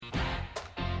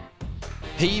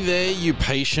Hey there, you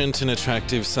patient and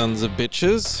attractive sons of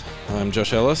bitches. I'm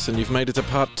Josh Ellis, and you've made it to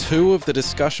part 2 of the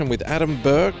discussion with Adam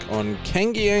Burke on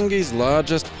Kangiangi's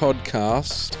largest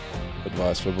podcast,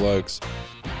 Advice for Blokes.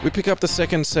 We pick up the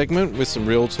second segment with some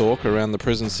real talk around the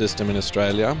prison system in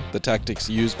Australia, the tactics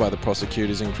used by the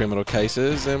prosecutors in criminal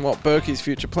cases, and what Burkie's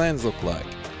future plans look like.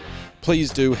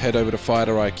 Please do head over to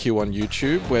Fighter IQ on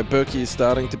YouTube, where Burkie is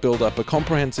starting to build up a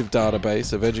comprehensive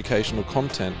database of educational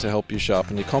content to help you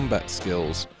sharpen your combat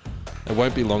skills. It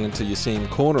won't be long until you see him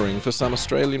cornering for some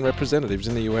Australian representatives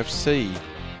in the UFC.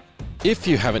 If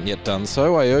you haven't yet done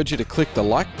so, I urge you to click the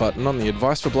like button on the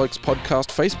Advice for Blokes podcast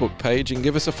Facebook page and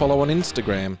give us a follow on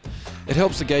Instagram. It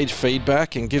helps to gauge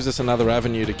feedback and gives us another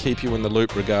avenue to keep you in the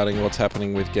loop regarding what's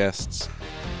happening with guests.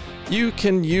 You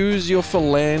can use your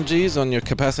phalanges on your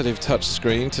capacitive touch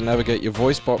screen to navigate your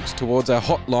voice box towards our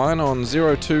hotline on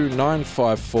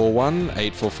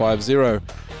 0295418450.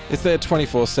 It's there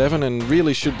 24/7 and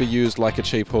really should be used like a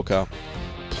cheap hooker.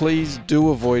 Please do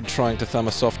avoid trying to thumb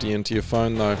a softie into your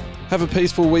phone though. Have a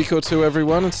peaceful week or two,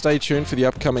 everyone, and stay tuned for the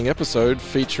upcoming episode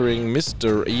featuring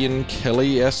Mr. Ian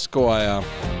Kelly Esquire.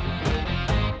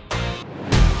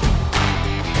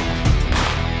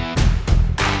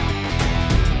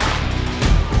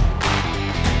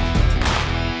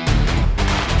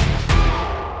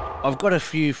 I've got a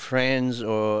few friends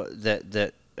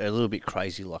that are a little bit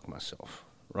crazy like myself,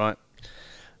 right?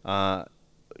 What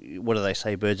do they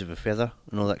say? Birds of a feather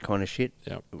and all that kind of shit.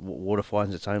 Yep. Water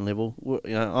finds its own level.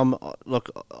 You know,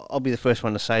 I'll be the first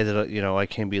one to say that I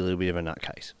can be a little bit of a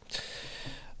nutcase.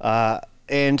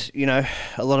 And you know,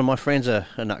 a lot of my friends are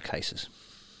nutcases.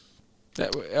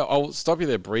 I'll stop you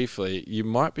there briefly. You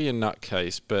might be a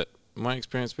nutcase, but my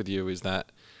experience with you is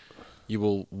that you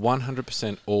will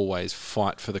 100% always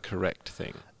fight for the correct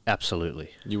thing.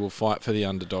 Absolutely. You will fight for the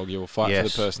underdog. You will fight for the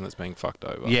person that's being fucked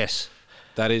over. Yes.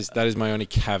 That is my only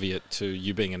caveat to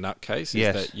you being a nutcase,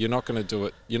 is that you're not going to do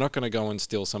it. You're not going to go and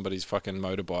steal somebody's fucking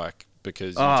motorbike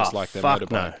because you just like their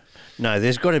motorbike. No,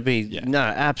 there's got to be... Yeah. No,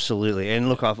 absolutely. And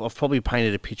look, I've probably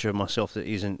painted a picture of myself that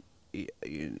isn't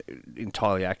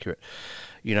entirely accurate.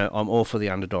 You know, I'm all for the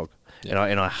underdog. Yeah.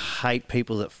 And I hate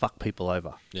people that fuck people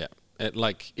over. Yeah.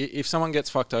 Like, if someone gets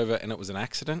fucked over and it was an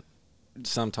accident,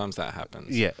 sometimes that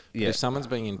happens. Yeah. If someone's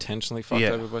being intentionally fucked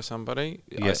over by somebody,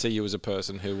 I see you as a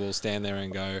person who will stand there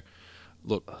and go,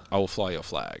 look, I will fly your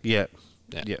flag. Yeah.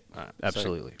 All right.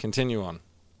 Absolutely. So continue on.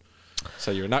 So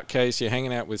you're a nutcase, you're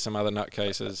hanging out with some other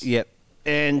nutcases. Yep.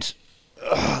 And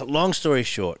long story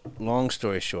short,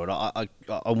 I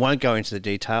won't go into the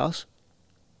details,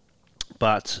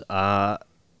 but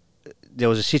there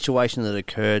was a situation that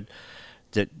occurred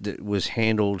that was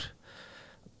handled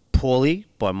poorly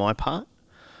by my part.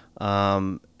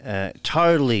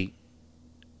 Totally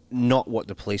not what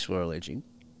the police were alleging.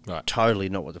 Right. Totally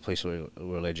not what the police were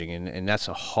alleging. And that's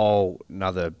a whole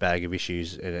nother bag of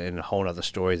issues and a whole other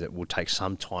story that will take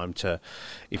some time to...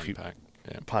 Unpack.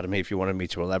 Pardon me, if you wanted me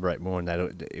to elaborate more on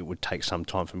that, it would take some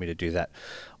time for me to do that.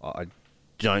 I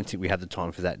don't think we have the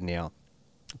time for that now.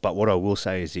 But what I will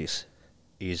say is this,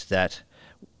 is that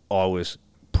I was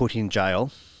put in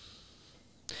jail,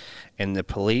 and the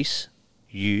police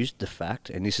used the fact,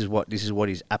 and this is what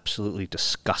is absolutely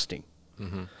disgusting.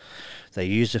 Mm-hmm. They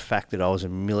used the fact that I was a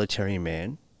military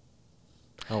man.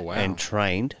 Oh wow! And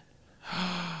trained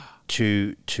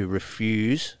to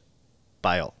refuse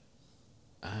bail.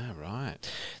 Ah, right.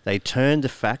 They turned the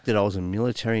fact that I was a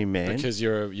military man because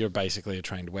you're basically a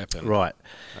trained weapon, right?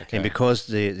 Okay. And because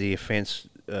the offence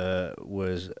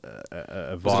was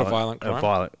a violent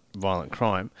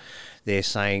crime, they're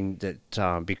saying that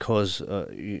because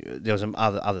there was some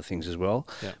other things as well.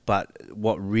 Yeah. But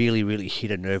what really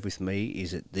hit a nerve with me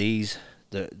is that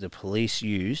the police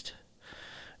used.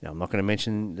 Now I'm not going to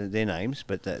mention their names,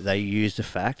 but they used the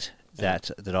fact that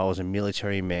I was a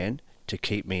military man to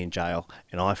keep me in jail,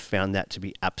 and I found that to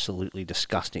be absolutely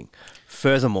disgusting.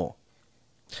 Furthermore,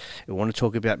 I want to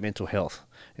talk about mental health.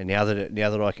 And now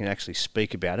that I can actually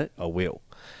speak about it, I will.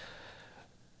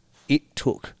 It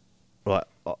took, right,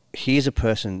 here's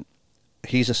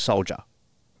a soldier,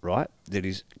 right, that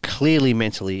is clearly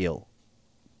mentally ill.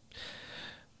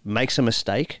 Makes a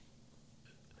mistake.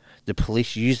 The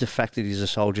police use the fact that he's a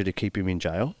soldier to keep him in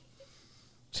jail.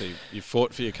 So you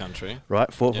fought for your country, right?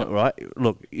 Right.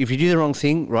 Look, if you do the wrong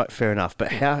thing, right, fair enough.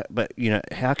 But how do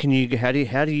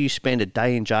you spend a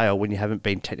day in jail when you haven't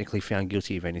been technically found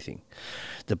guilty of anything?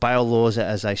 The bail laws,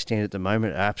 as they stand at the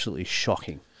moment, are absolutely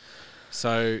shocking.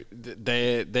 So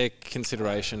their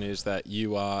consideration is that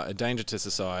you are a danger to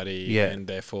society, and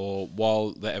therefore,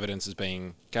 while the evidence is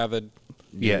being gathered,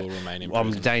 you will remain in prison.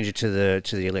 I'm a danger to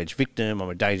the alleged victim. I'm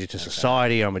a danger to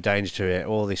society. I'm a danger to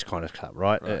all this kind of stuff.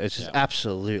 Right? It's just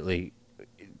absolutely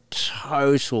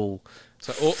total.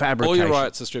 So fabrication. All your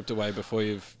rights are stripped away before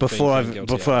you've been found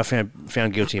guilty. Before I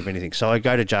found guilty of anything. So I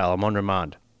go to jail. I'm on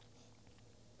remand.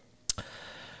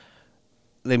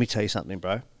 Let me tell you something,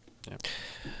 bro. Yeah.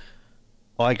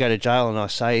 I go to jail and I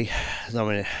say,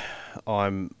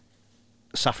 I'm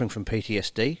suffering from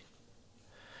PTSD.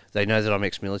 They know that I'm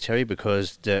ex-military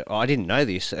because I didn't know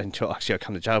this until actually I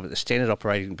come to jail, but the standard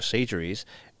operating procedure is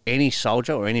any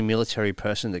soldier or any military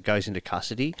person that goes into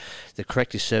custody, the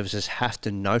corrective services have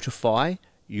to notify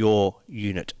your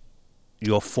unit,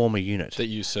 your former unit. That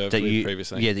you served with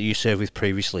previously? Yeah, that you served with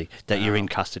previously, that you're in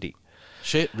custody.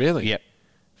 Shit, really? Yep.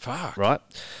 Fuck. Right?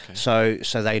 Okay.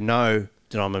 So they know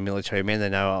that I'm a military man. They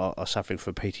know I'm suffering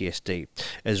from PTSD.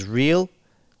 As real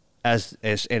and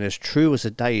as true as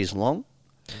the day is long,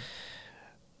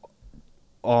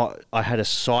 I had a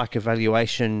psych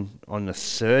evaluation on the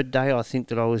third day, I think,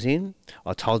 that I was in.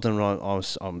 I told them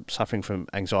I'm suffering from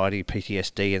anxiety,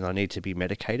 PTSD, and I need to be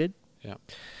medicated. Yeah.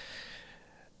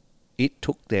 It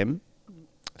took them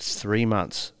 3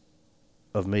 months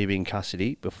of me being in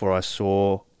custody before I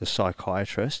saw the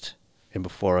psychiatrist and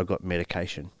before I got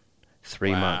medication.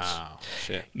 3 months.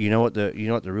 Shit. You know what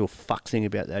the real fuck thing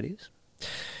about that is?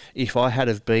 If I had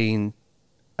have been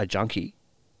a junkie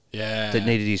that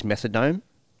needed his methadone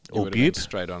or bupe,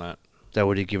 straight on it. They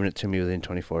would have given it to me within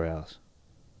 24 hours.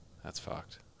 That's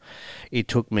fucked. It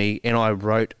took me, and I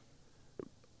wrote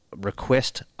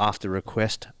request after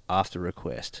request after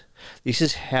request. This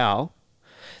is how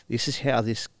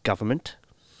this government,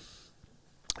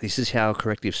 this is how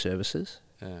corrective services,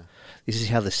 this is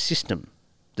how the system,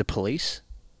 the police,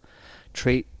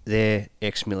 treat their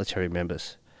ex-military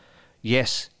members.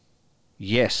 Yes,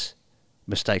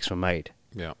 mistakes were made.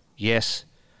 Yeah. Yes,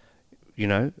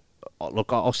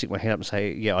 look, I'll stick my hand up and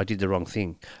say, yeah, I did the wrong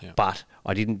thing, but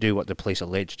I didn't do what the police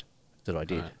alleged that I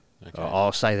did. Right. Okay.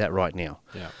 I'll say that right now.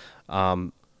 Yeah.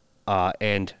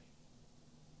 And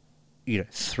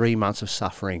 3 months of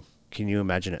suffering. Can you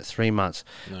imagine it? 3 months.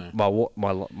 No.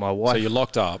 My wife. So you're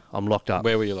locked up. I'm locked up.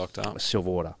 Where were you locked up?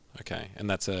 Silverwater. Okay, and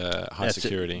that's a high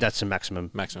security. That's a maximum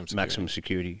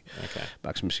security. Okay,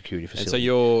 maximum security facility. And so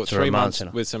you're 3 months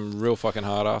with some real fucking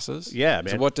hard asses. Yeah,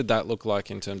 man. So what did that look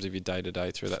like in terms of your day to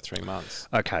day through that 3 months?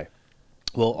 Okay,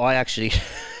 well, I actually.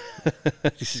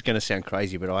 This is going to sound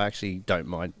crazy, but I actually don't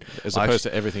mind. As opposed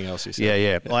to everything else you said.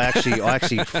 Yeah. I actually,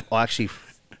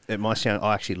 it might sound.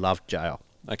 I actually loved jail.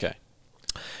 Okay.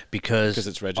 Because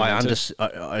it's regimented. I understand.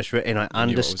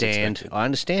 I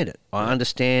understand it. I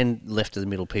understand left of the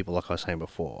middle people, like I was saying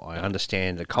before. I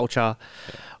understand the culture.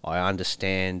 Yeah. I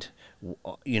understand.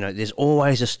 There's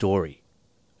always a story.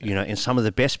 And some of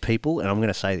the best people, and I'm going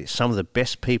to say this, some of the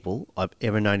best people I've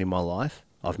ever known in my life,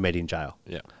 I've met in jail.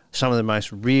 Yeah. Some of the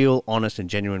most real, honest, and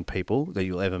genuine people that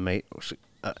you'll ever meet,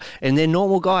 and they're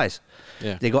normal guys.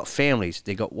 Yeah. They got families.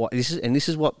 They got what this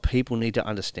is what people need to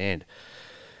understand.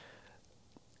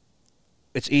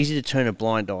 It's easy to turn a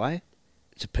blind eye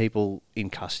to people in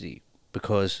custody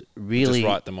because really... Just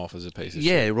write them off as a piece of shit.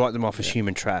 Yeah, write them off as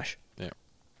human trash. Yeah.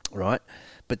 Right?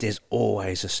 But there's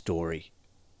always a story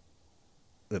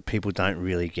that people don't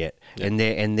really get. Yeah.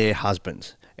 And their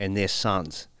husbands and their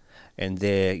sons and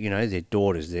their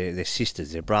daughters, their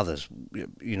sisters, their brothers,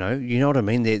 you know what I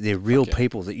mean? They're real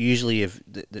people that usually have...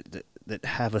 that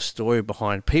have a story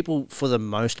behind. People, for the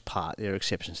most part, there are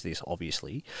exceptions to this,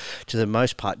 obviously, to the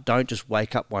most part, don't just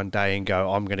wake up one day and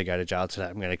go, I'm going to go to jail today,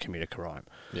 I'm going to commit a crime.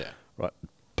 Yeah. Right.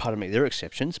 Pardon me, there are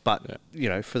exceptions, but,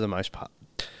 for the most part.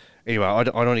 Anyway, I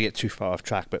don't want to get too far off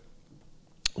track, but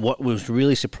what was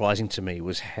really surprising to me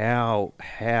was how...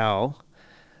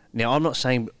 Now, I'm not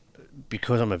saying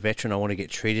because I'm a veteran I want to get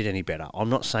treated any better. I'm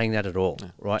not saying that at all,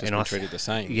 right? Just treated the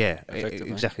same. Yeah,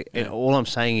 exactly. Yeah. And all I'm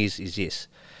saying is this.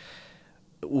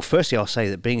 Well, firstly, I'll say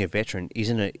that being a veteran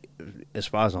as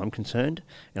far as I'm concerned,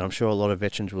 and I'm sure a lot of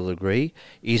veterans will agree,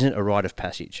 isn't a rite of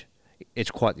passage.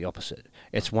 It's quite the opposite.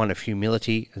 It's one of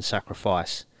humility and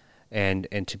sacrifice. And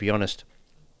to be honest,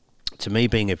 to me,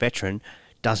 being a veteran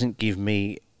doesn't give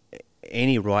me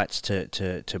any rights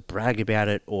to brag about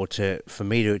it or for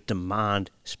me to demand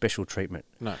special treatment.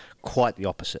 No. Quite the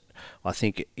opposite. I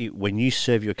think when you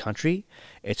serve your country,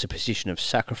 it's a position of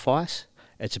sacrifice,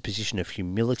 it's a position of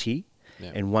humility,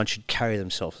 and one should carry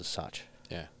themselves as such.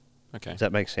 Yeah. Okay. Does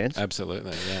that make sense?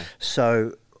 Absolutely, yeah.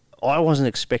 So I wasn't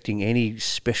expecting any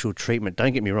special treatment.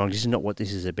 Don't get me wrong, this is not what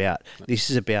this is about. No. This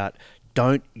is about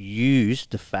don't use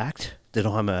the fact that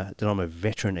I'm a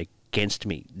veteran against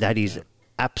me. That is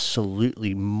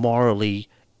absolutely morally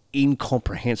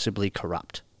incomprehensibly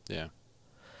corrupt. Yeah.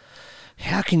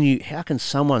 How can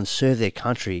someone serve their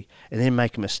country and then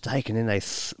make a mistake and then they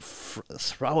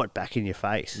throw it back in your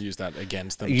face? Use that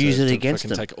against them. Use it against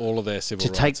them. Take all of their civil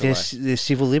rights away. To take their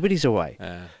civil liberties away.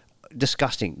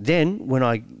 Disgusting. Then when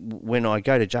I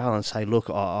go to jail and say, look,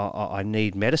 I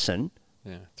need medicine.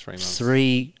 3 months.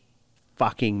 3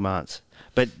 fucking months.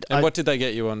 But what did they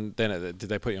get you on then? Did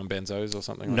they put you on benzos or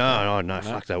something? No,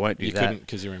 fuck, they won't do that. You couldn't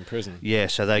because you're in prison. Yeah,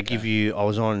 so they give you. I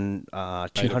was on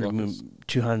 200.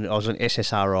 I was on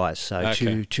SSRIs,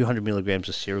 so 200 milligrams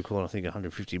of Seroquel and I think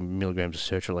 150 milligrams of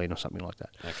sertraline or something like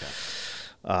that. Okay.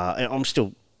 And I'm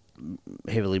still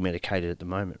heavily medicated at the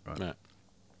moment, right? No.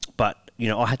 But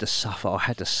I had to suffer. I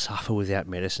had to suffer without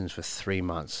medicines for 3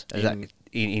 months.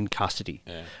 In custody.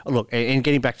 Yeah. Look, and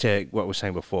getting back to what we were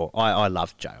saying before, I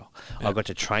loved jail. Yeah. I got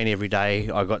to train every day.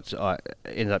 I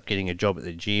ended up getting a job at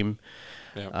the gym,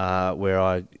 where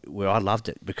I loved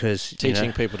it because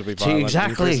teaching people to be violent.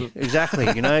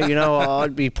 Exactly.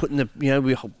 I'd be putting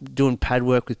we doing pad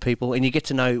work with people, and you get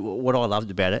to know what I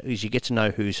loved about it is you get to know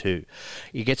who's who.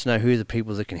 You get to know who are the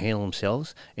people that can handle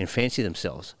themselves and fancy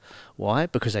themselves. Why?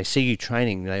 Because they see you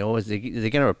training. They're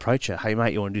going to approach you. Hey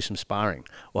mate, you want to do some sparring?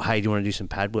 Or hey, do you want to do some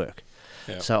pad work?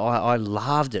 Yep. So I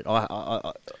loved it.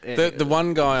 The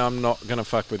one guy I'm not going to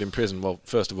fuck with in prison. Well,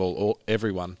 first of all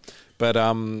everyone, but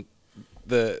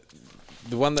the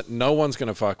one that no one's going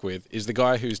to fuck with is the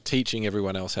guy who's teaching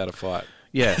everyone else how to fight.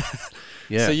 Yeah.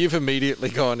 Yeah. So you've immediately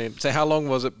gone in. So how long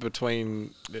was it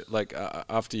between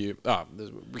after you?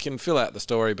 We can fill out the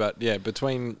story, but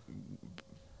between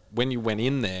when you went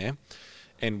in there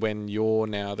and when you're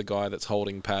now the guy that's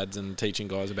holding pads and teaching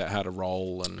guys about how to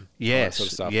roll and all that sort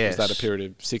of stuff. Yes. Was that a period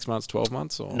of 6 months, 12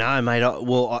 months? Or? No, mate. It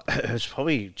was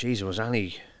probably, it was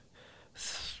only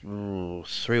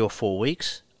 3 or 4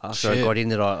 weeks after I got in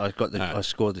that I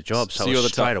scored the job. So it was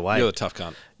straight away. You're the tough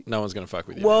cunt. No one's going to fuck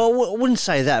with you. Well, I wouldn't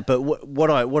say that, but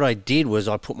what I did was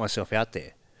I put myself out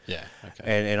there. Yeah,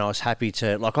 okay. And I was happy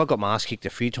to, I got my ass kicked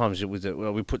a few times with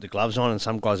we put the gloves on and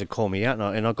some guys would call me out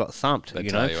and I got thumped. They'd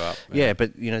tie you up. Yeah,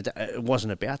 but it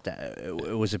wasn't about that.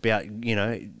 It was about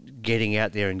getting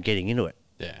out there and getting into it.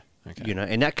 Yeah, okay.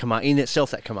 And that in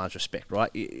itself that commands respect,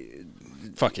 right?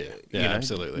 Fuck yeah,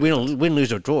 absolutely. Win,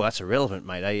 lose or draw, that's irrelevant,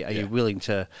 mate. Are you willing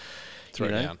to throw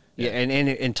it down? Yeah,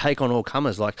 and take on all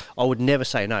comers. Like I would never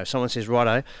say no. If someone says,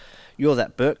 "Righto, you're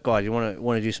that Burke guy. You want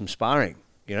to do some sparring?"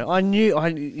 He wants to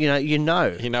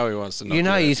knock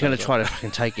he's going to try to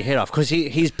fucking take your head off because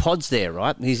his pod's there,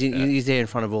 right? He's there in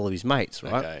front of all of his mates,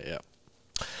 right? Okay, yeah.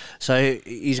 So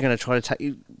he's going to try to take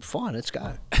you. Fine, let's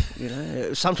go.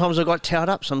 Sometimes I got towed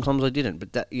up, sometimes I didn't.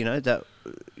 But the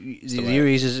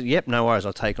theory is, yep, no worries.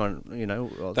 I'll take on.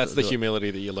 That's the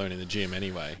humility that you learn in the gym,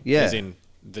 anyway. Yeah. As in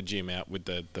the gym out with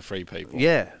the free people.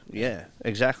 Yeah,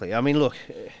 exactly. I mean, look,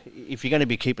 if you're going to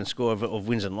be keeping score of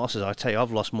wins and losses, I tell you,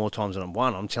 I've lost more times than I've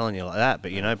won. I'm telling you like that.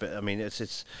 But but I mean,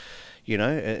 it's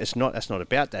not. That's not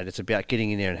about that. It's about getting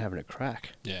in there and having a crack.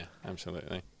 Yeah,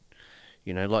 absolutely.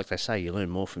 Like they say, you learn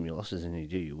more from your losses than you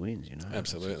do your wins.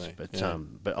 Absolutely.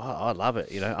 But I love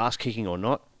it. Ass kicking or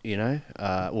not.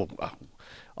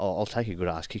 I'll take a good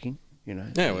ass kicking.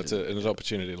 Yeah, well, it's an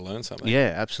opportunity to learn something.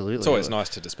 Yeah, absolutely. It's always nice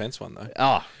to dispense one, though.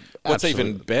 Oh, what's absolutely.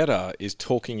 even better is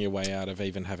talking your way out of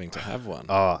even having to have one.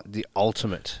 Oh, the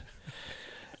ultimate.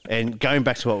 And going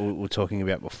back to what we were talking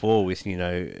about before with, there's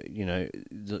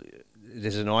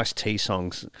an Ice-T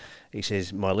song. He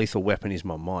says, "My lethal weapon is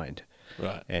my mind."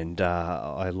 Right. And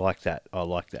I like that. I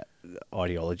like that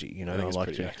ideology. I think it's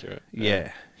pretty accurate.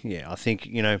 Yeah. I think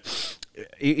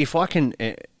if I can.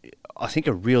 I think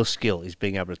a real skill is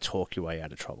being able to talk your way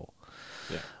out of trouble.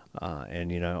 Yeah.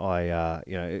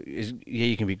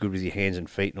 You can be good with your hands and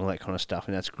feet and all that kind of stuff,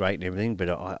 and that's great and everything. But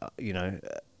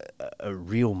a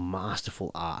real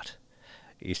masterful art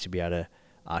is to be able to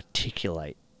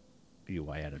articulate your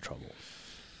way out of trouble,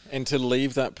 and to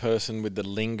leave that person with the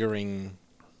lingering,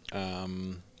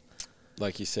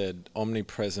 like you said,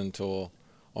 omnipresent or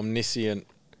omniscient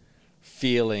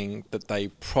feeling that they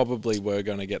probably were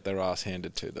going to get their ass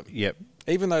handed to them. Yep.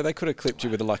 Even though they could have clipped you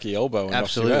with a lucky elbow and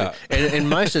absolutely knocked you out. And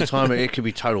most of the time it could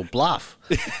be total bluff,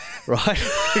 right?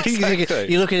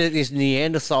 Exactly. You're looking at this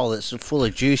Neanderthal that's full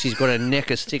of juice. He's got a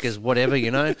neck as thick as whatever,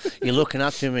 You're looking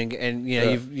up to him and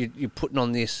you're putting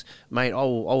on this, mate, I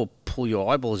will pull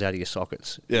your eyeballs out of your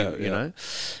sockets. Yeah.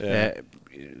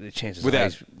 The chances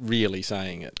without really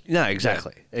saying it. No,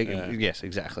 exactly. Yeah. Yes,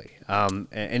 exactly.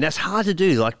 And that's hard to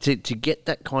do, like to get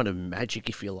that kind of magic,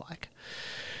 if you like,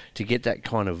 to get that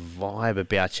kind of vibe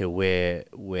about you, where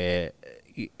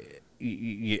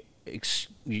you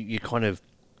kind of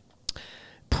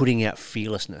putting out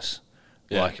fearlessness.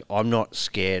 Yeah. Like, I'm not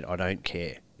scared. I don't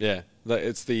care. Yeah.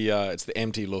 It's the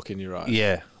empty look in your eyes.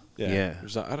 Yeah.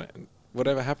 It's like,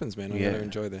 whatever happens, man, I'm going to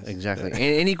enjoy this. Exactly. Yeah.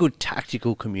 Any good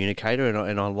tactical communicator,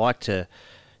 and I like to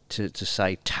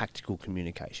say tactical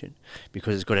communication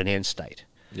because it's got an end state.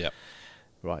 Yep.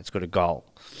 Right, it's got a goal,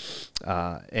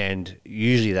 and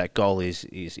usually that goal is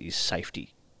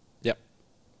safety. Yep.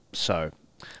 So,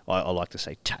 I like to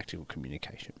say tactical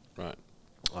communication. Right.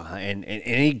 And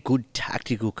any good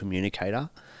tactical communicator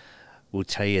will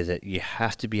tell you that you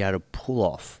have to be able to pull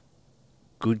off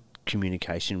good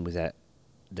communication with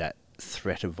that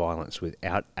threat of violence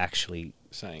without actually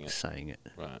saying it.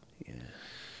 Right. Yeah.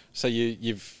 So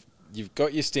you've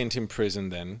got your stint in prison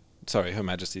then. Sorry, Her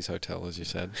Majesty's Hotel, as you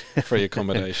said. Free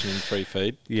accommodation and free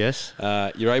feed. Yes.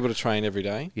 You're able to train every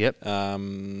day. Yep.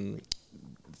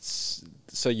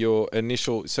 So your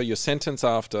sentence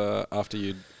after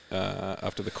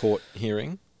the court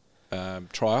hearing,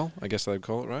 trial, I guess they'd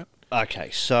call it, right? Okay,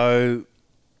 so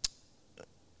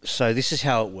this is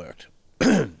how it worked.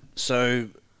 So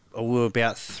we were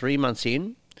about 3 months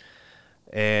in,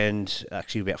 and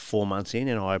actually about 4 months in,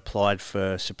 and I applied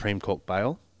for Supreme Court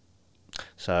bail.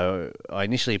 So I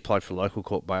initially applied for local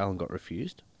court bail and got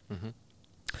refused. Mm-hmm.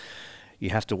 You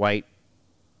have to wait,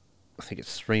 I think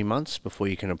it's 3 months before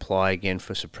you can apply again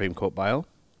for Supreme Court bail.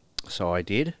 So I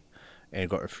did, and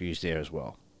got refused there as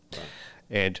well. Right.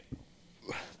 And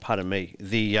pardon me,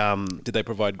 did they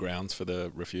provide grounds for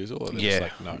the refusal? Or yeah,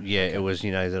 just like, no? Yeah, okay. It was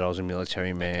that I was a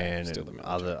military man, and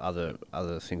military.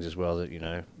 other things as well that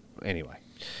anyway.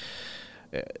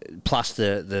 Plus,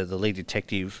 the lead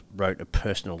detective wrote a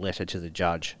personal letter to the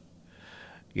judge,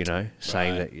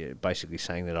 saying that basically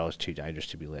saying that I was too dangerous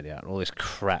to be let out, and all this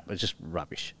crap. It's just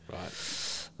rubbish. Right.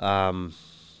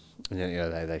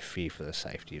 They fear for the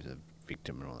safety of the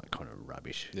victim and all that kind of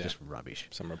rubbish. Yeah. Just rubbish.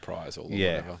 Some reprisal. Or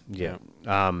whatever. Yeah.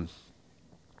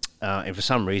 And for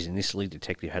some reason, this lead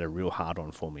detective had a real hard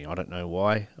on for me. I don't know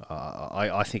why.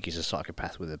 I think he's a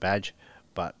psychopath with a badge,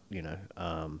 but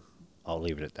I'll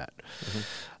leave it at that.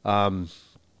 Mm-hmm.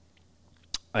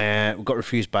 And we got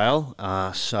refused bail.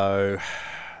 So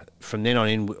from then on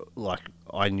in,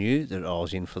 I knew that I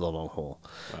was in for the long haul.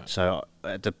 Right. So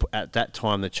at that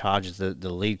time, the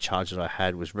lead charge that I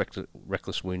had was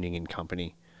reckless wounding in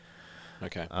company.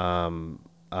 Okay.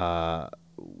 Was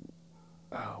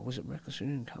it reckless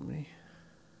wounding in company?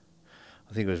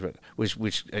 I think it was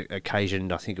which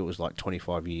occasioned, I think it was like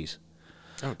 25 years.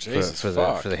 Oh, Jesus! For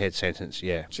the head sentence,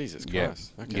 yeah. Jesus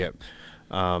Christ! Yeah. Okay. Yep.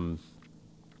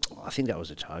 I think that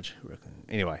was a charge.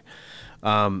 Anyway,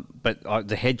 but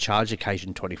the head charge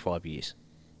occasioned 25 years.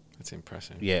 That's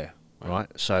impressive. Yeah. Wow. Right.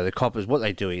 So the coppers, what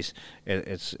they do is,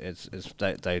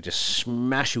 they just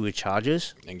smash you with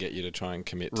charges and get you to try and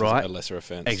commit to a lesser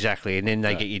offence. Exactly, and then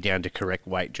they get you down to correct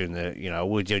weight during the,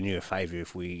 we're doing you a favour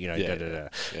if we, Yeah.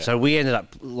 So we ended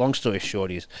up. Long story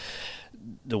short is,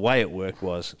 the way it worked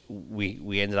was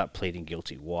we ended up pleading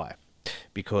guilty. Why?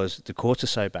 Because the courts are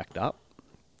so backed up,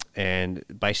 and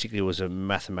basically it was a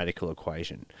mathematical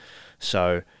equation.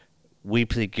 So we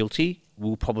plead guilty.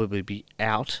 We'll probably be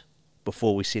out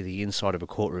before we see the inside of a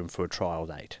courtroom for a trial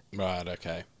date. Right.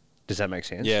 Okay. Does that make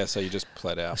sense? Yeah. So you just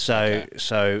pled out. So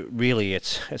really,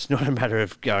 it's not a matter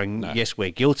of going, yes,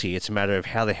 we're guilty. It's a matter of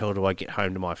how the hell do I get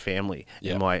home to my family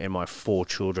and my 4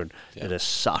 children that are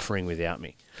suffering without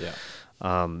me. Yeah.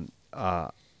 How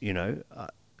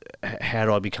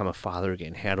do I become a father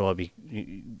again? How do I be?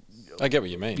 I get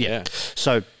what you mean. Yeah.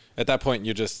 So at that point,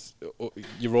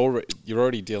 you're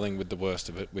already dealing with the worst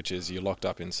of it, which is you're locked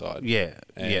up inside. Yeah.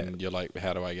 And you're like,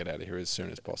 how do I get out of here as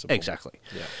soon as possible? Exactly.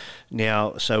 Yeah.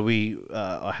 Now, so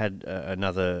I had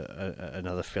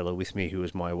another fellow with me who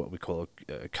was my what we call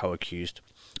a co-accused.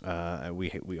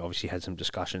 We obviously had some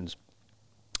discussions.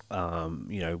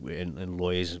 And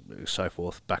lawyers, so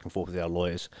forth, back and forth with our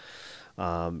lawyers,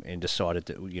 and decided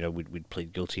that we'd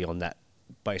plead guilty on that,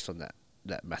 based on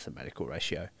that mathematical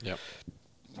ratio. Yep.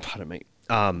 Pardon me.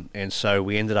 And so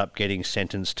we ended up getting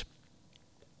sentenced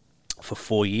for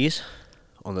 4 years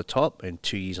on the top and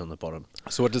 2 years on the bottom.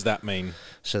 So what does that mean?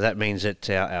 So that means that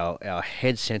our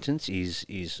head sentence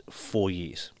is 4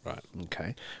 years. Right.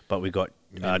 Okay. But we got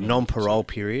a non-parole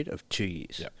period of 2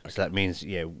 years. Yep. Okay. So that means,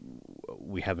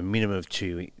 we have a minimum of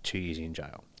 2 years in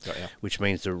jail. Got ya. Which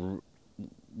means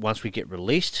once we get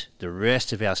released, the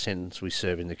rest of our sentence we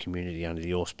serve in the community under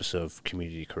the auspice of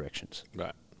community corrections.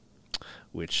 Right.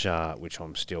 Which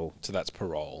I'm still. So that's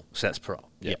parole.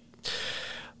 Yep.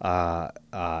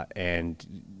 And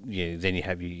then you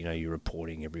have your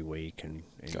reporting every week and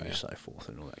so forth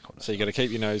and all that kind of stuff. So you got to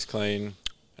keep your nose clean.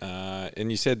 And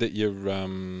you said that you're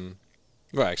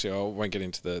Well, actually, I won't get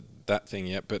into that thing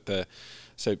yet. But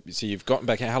so you've gotten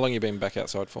back. How long have you been back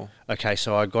outside for? Okay,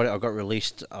 so I got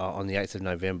released on the 8th of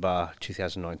November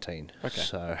 2019. Okay.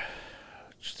 So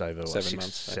just over 7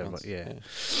 months. 7 months. Yeah.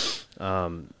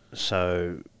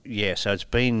 So it's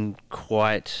been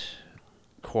quite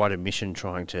a mission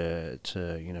trying to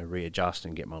readjust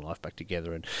and get my life back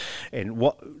together. And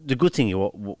what the good thing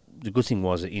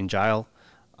was that in jail,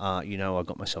 I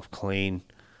got myself clean.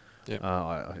 Yep.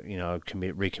 I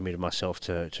recommitted myself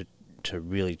to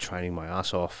really training my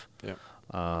ass off. Yep.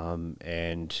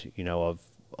 And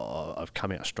I've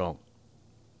come out strong.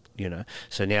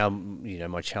 So now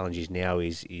my challenge is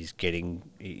getting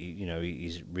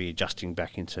is readjusting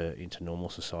back into normal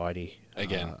society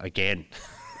again. Again.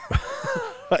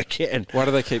 Why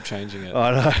do they keep changing it?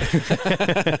 I know.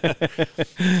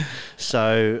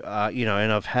 So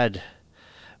and I've had.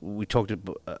 We talked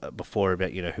before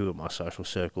about who are my social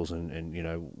circles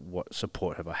and what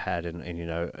support have I had and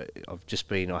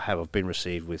I've been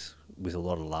received with a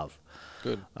lot of love.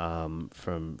 Good.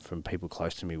 From people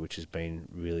close to me, which has been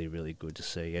really, really good to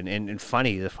see. And the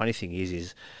funny thing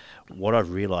is what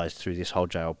I've realised through this whole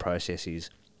jail process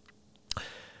is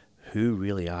who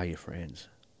really are your friends.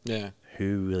 Yeah.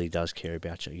 Who really does care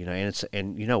about you?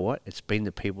 And you know what? It's been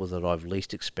the people that I've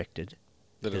least expected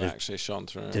that have actually shone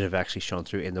through.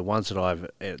 And the ones that I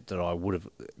would have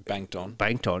banked on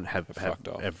have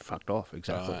fucked off.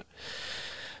 Exactly. Right.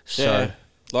 So. Yeah.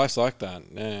 Life's like that,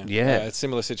 yeah. It's a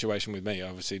similar situation with me.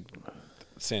 Obviously,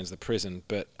 sans the prison,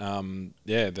 but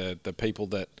the people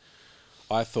that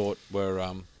I thought were,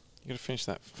 you got to finish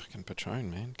that fucking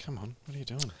Patron, man. Come on, what are you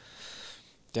doing?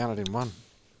 Down it in one.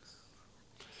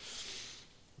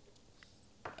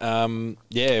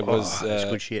 It was.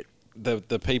 That's good shit.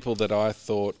 The people that I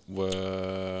thought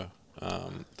were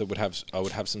that I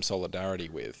would have some solidarity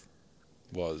with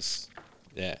was,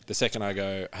 the second I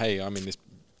go, hey, I'm in this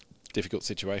difficult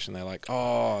situation, they're like,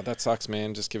 oh, that sucks,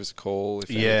 man, just give us a call if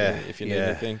you need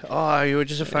anything. Oh, you were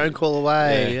just a phone call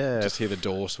away. Just hear the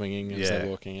door swinging as they're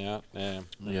walking out. I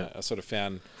sort of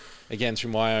found, again,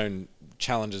 through my own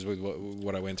challenges with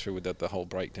what I went through with the whole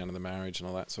breakdown of the marriage and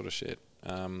all that sort of shit.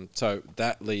 So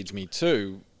that leads me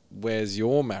to, where's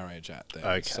your marriage at then?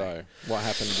 Okay. So what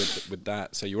happened with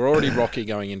that? So you were already rocky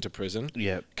going into prison.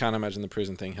 Yeah. Can't imagine the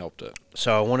prison thing helped it.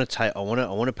 So I want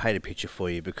to paint a picture for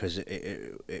you because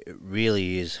it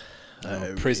really is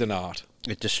prison art.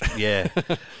 It just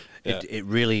it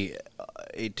really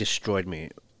destroyed me.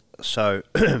 So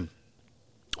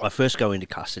I first go into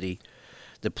custody.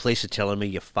 The police are telling me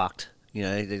you're fucked.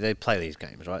 They play these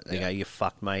games, right? They go, you're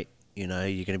fucked, mate. You're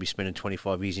going to be spending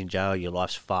 25 years in jail. Your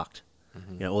life's fucked.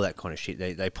 Mm-hmm. All that kind of shit.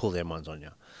 They pull their minds on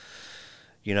you.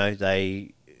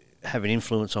 They have an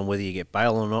influence on whether you get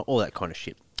bail or not, all that kind of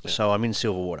shit. Yeah. So I'm in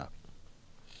Silverwater.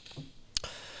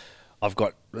 I've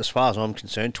got, as far as I'm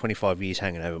concerned, 25 years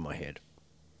hanging over my head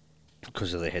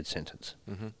because of the head sentence.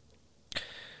 Mm-hmm.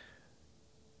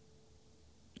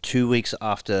 2 weeks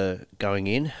after going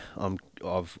in,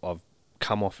 I've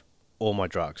come off all my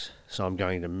drugs, so I'm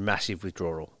going into massive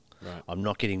withdrawal. Right. I'm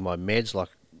not getting my meds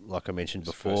like I mentioned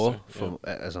before,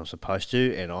 as I'm supposed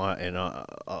to, and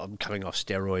I'm coming off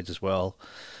steroids as well.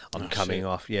 I'm coming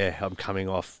off.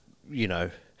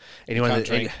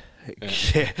 Anyone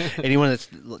anyone that's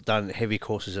done heavy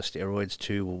courses of steroids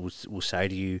too will say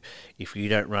to you, if you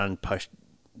don't run post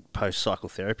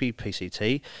psychotherapy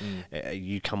PCT,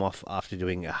 you come off after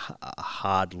doing a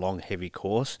hard, long, heavy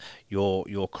course.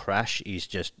 Your crash is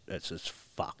it's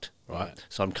fucked. Right.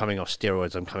 So I'm coming off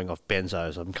steroids. I'm coming off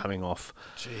benzos. I'm coming off.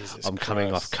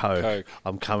 Coming off coke.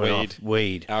 I'm coming off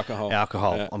weed. Alcohol.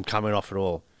 Yeah. I'm coming off it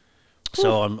all.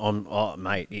 So I'm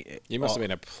mate. You must have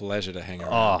been a pleasure to hang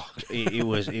around. Oh, it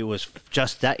was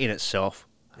just that in itself.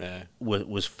 Yeah.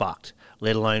 Was fucked.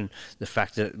 Let alone the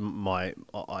fact that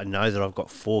I know that I've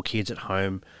got 4 kids at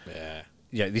home. Yeah.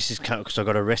 Yeah. This is because I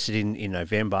got arrested in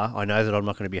November. I know that I'm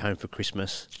not going to be home for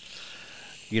Christmas.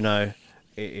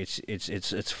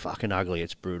 It's fucking ugly.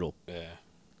 It's brutal. Yeah.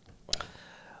 Wow.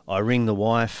 I ring the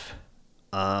wife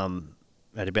at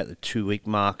about the 2-week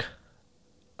mark.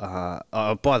 By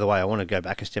the way, I want to go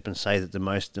back a step and say that the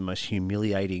most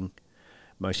humiliating,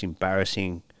 most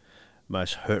embarrassing,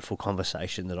 most hurtful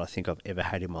conversation that I think I've ever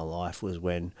had in my life was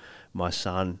when my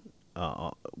son,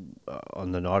 on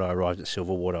the night I arrived at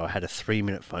Silverwater, I had a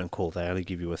 3-minute phone call. They only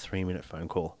give you a 3-minute phone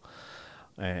call.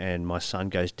 And my son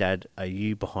goes, "Dad, are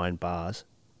you behind bars?"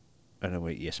 And I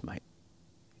went, "Yes, mate."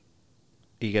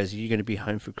 He goes, "Are you going to be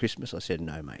home for Christmas?" I said,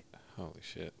 "No, mate." Holy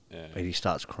shit, yeah. And he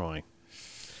starts crying.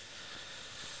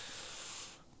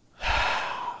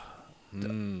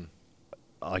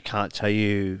 I can't tell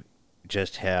you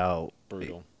just how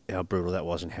brutal brutal that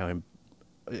was, and how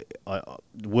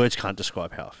words can't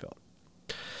describe how I felt.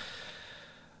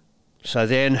 So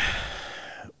then,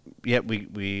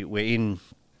 we're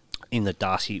in the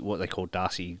Darcy, what they call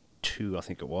Darcy 2, I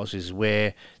think it was, is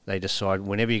where they decide,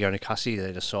 whenever you're going to custody,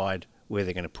 they decide where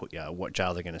they're going to put you, what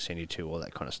jail they're going to send you to, all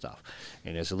that kind of stuff.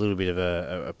 And there's a little bit of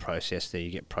a process there. You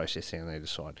get processing and they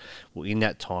decide. Well, in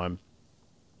that time,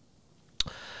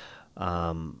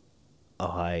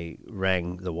 I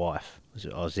rang the wife.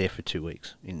 I was there for 2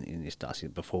 weeks in this Darcy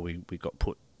before we got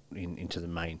put into the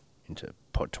main, into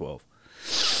Pod 12.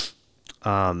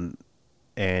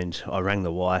 And I rang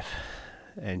the wife,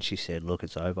 and she said, "Look,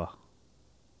 it's over.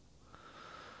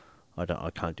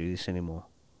 I can't do this anymore."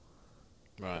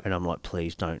 Right. And I'm like,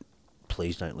 please don't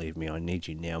leave me. I need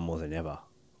you now more than ever.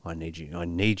 I need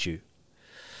you.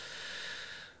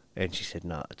 And she said,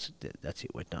 "No, that's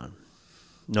it. We're done."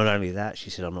 Not only that, she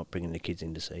said, "I'm not bringing the kids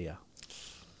in to see you."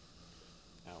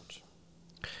 Ouch.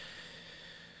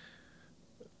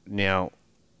 Now,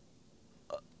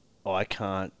 I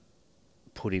can't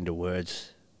put into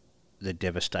words the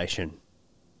devastation.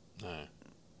 No.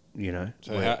 You know.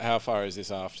 So how far is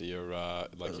this after your your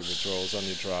withdrawals on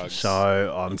your drugs?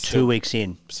 So I'm 2 weeks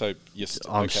in. So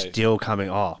I'm still coming.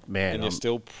 Oh man. And you're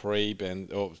still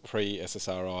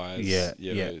pre-SSRIs.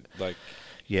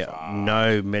 Yeah.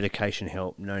 No medication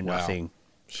help. No nothing.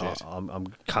 Shit. I'm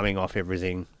coming off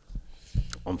everything.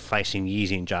 I'm facing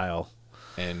years in jail.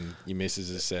 And your missus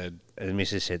has said. And the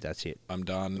missus said, "That's it. I'm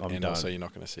done." I'm done. Also, you're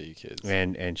not going to see your kids.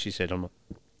 And she said, "I'm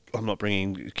not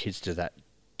bringing kids to that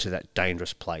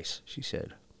dangerous place," she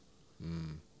said.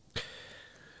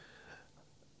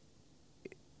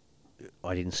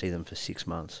 I didn't see them for 6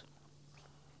 months.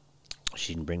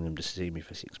 She didn't bring them to see me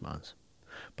for 6 months.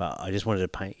 But I just wanted to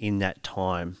paint, in that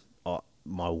time,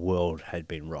 my world had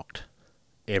been rocked.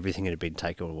 Everything had been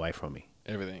taken away from me.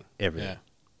 Everything. Yeah.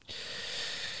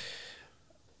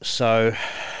 So,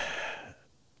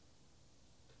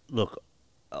 look,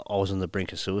 I was on the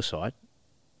brink of suicide.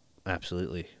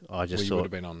 Absolutely. I just you would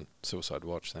have been on suicide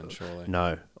watch then, surely.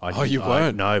 No. You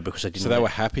weren't? No, because I didn't. So they were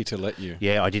happy to let you?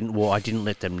 Yeah, I didn't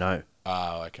let them know.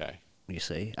 Oh, okay. You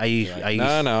see? Are you?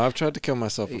 No, I've tried to kill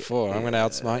myself before. I'm going to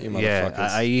outsmart you motherfuckers.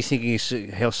 Yeah. Are you thinking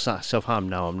self-harm?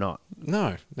 No, I'm not.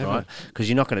 No, never. Right? Because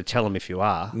you're not going to tell them if you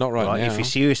are. Not right now. If you're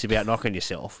serious about knocking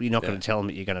yourself, you're not going to tell them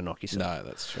that you're going to knock yourself. No,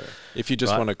 that's true. If you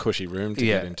just want a cushy room to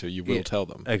get into, you will tell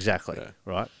them. Exactly. Yeah.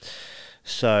 Right?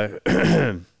 So...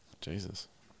 Jesus.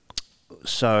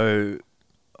 So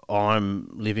I'm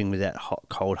living with that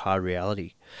cold, hard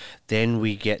reality. Then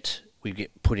we get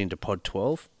put into Pod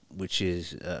 12, which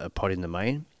is a pod in the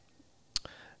main.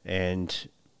 And,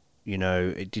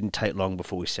 it didn't take long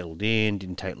before we settled in.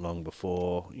 Didn't take long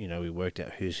before, we worked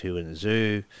out who's who in the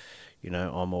zoo.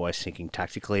 I'm always thinking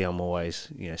tactically. I'm always,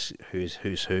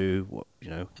 who's who, what.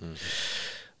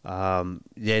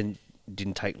 Then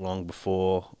didn't take long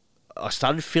before I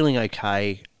started feeling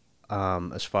okay.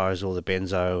 As far as all the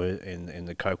benzo and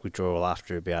the coke withdrawal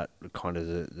after about kind of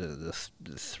the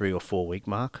 3 or 4 week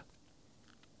mark.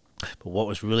 But what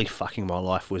was really fucking my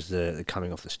life was the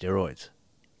coming off the steroids.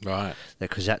 Right.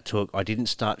 Because I didn't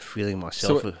start feeling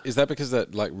myself. So is that because that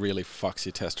really fucks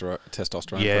your testosterone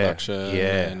production?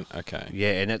 Yeah. Okay.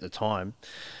 Yeah, and at the time,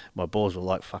 my balls were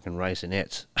like fucking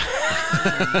raisinets.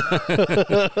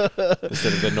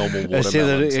 Instead of the normal watermelon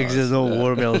size. Instead of the normal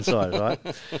watermelon size, right?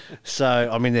 So,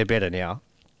 I mean, they're better now.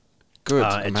 Good.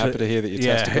 I'm happy to hear that your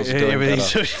testicles are doing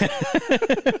better.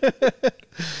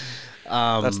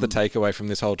 That's the takeaway from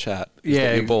this whole chat.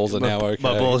 That your balls are now okay.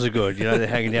 My balls are good. They're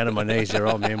hanging down on my knees. They're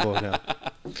old man balls now.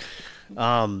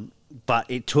 But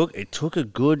it took a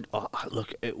good...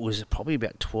 look, it was probably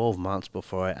about 12 months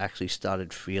before I actually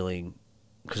started feeling...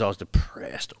 Because I was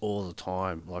depressed all the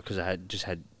time. Because I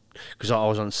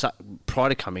was on... Prior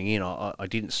to coming in, I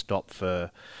didn't stop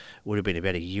for... Would have been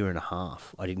about 1.5 years.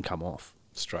 I didn't come off.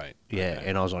 Straight. Yeah, okay.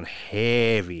 And I was on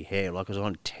heavy hair. I was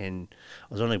on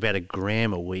about 1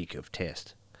 gram a week of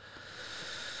test.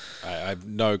 I have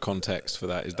no context for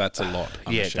that. That's a lot.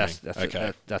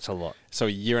 That's a lot. So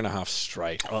 1.5 years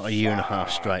straight. A year and a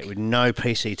half straight with no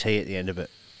PCT at the end of it.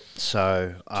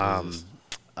 So, and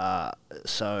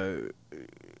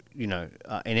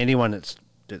anyone that's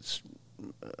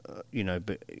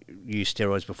used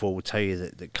steroids before will tell you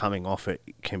that coming off it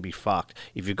can be fucked.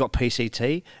 If you've got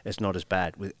PCT, it's not as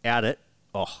bad. Without it,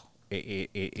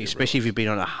 especially if you've been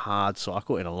on a hard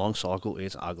cycle and a long cycle,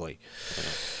 it's ugly. Yeah.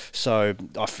 So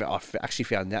I've actually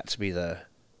found that to be the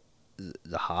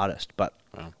hardest. But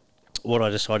what I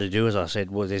decided to do is I said,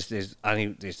 well, there's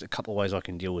a couple of ways I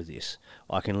can deal with this.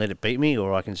 I can let it beat me,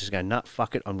 or I can just go,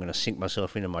 fuck it, I'm going to sink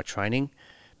myself into my training,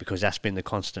 because that's been the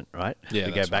constant, right? Yeah,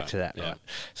 we go back to that, right?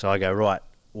 So I go, right,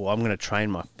 well, I'm going to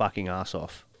train my fucking ass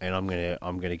off, and I'm going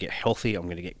to get healthy, I'm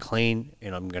going to get clean,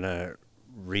 and I'm going to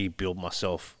rebuild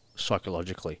myself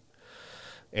psychologically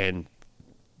and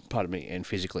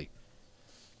physically.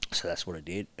 So that's what I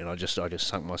did, and I just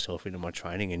sunk myself into my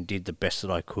training and did the best that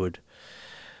I could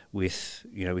with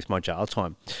my jail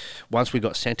time. Once we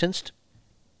got sentenced,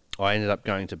 I ended up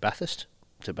going to Bathurst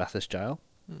jail.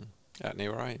 Out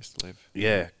near where I used to live.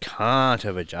 Yeah, can't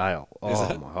have a jail.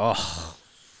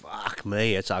 Fuck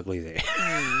me, it's ugly there.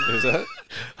 Is it?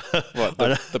 What,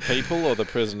 the people or the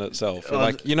prison itself? You're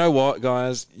like, you know what,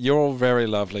 guys? You're all very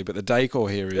lovely, but the decor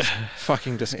here is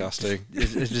fucking disgusting.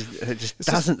 It just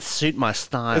doesn't suit my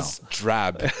style. It's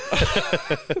drab.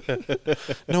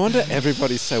 No wonder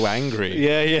everybody's so angry.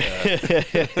 Yeah.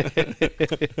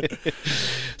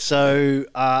 So,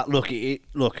 look,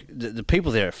 the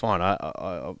people there are fine.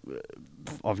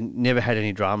 I've never had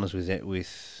any dramas with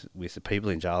the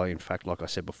people in jail. In fact, like I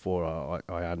said before,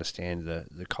 I understand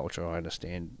the culture. I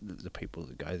understand the people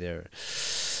that go there.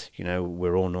 You know,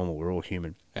 we're all normal. We're all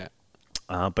human. Yeah.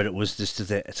 But it was just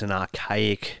it's an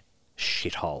archaic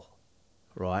shithole,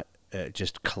 right?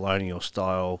 Just colonial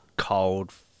style,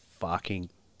 cold, fucking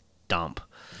dump.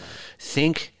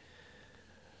 Think.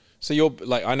 So you're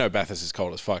like, I know Bathurst is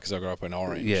cold as fuck because I grew up in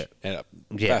Orange. Yeah. And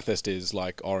Bathurst is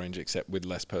like Orange except with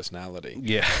less personality.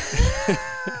 Yeah.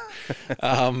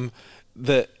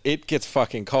 That it gets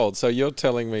fucking cold. So you're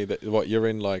telling me that you're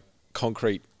in like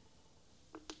concrete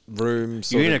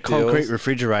rooms? You're in a concrete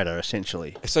refrigerator,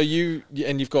 essentially. So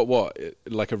you've got what,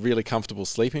 like a really comfortable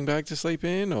sleeping bag to sleep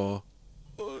in, or?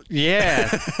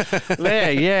 Yeah.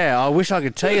 I wish I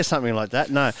could tell you something like that.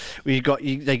 No,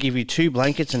 they give you 2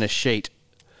 blankets and a sheet.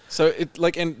 So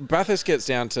and Bathurst gets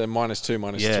down to -2,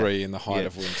 -3 in the height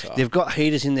of winter. They've got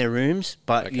heaters in their rooms,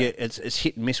 but it's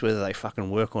hit and miss whether they fucking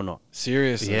work or not.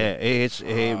 Seriously? Yeah, it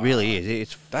really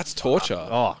is. That's torture.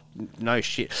 Oh, no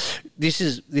shit. This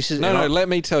is. No, let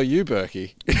me tell you,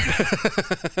 Berkey.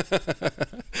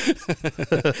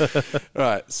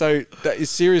 Right. So that is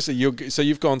seriously.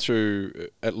 You've gone through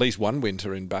at least one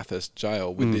winter in Bathurst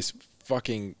jail with this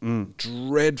fucking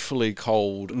dreadfully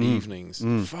cold evenings.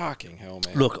 Fucking hell,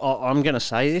 man. Look, I'm going to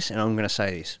say this, and I'm going to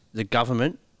say this. The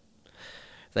government,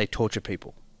 they torture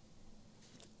people.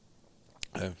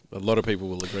 A lot of people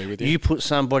will agree with you. You put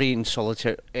somebody in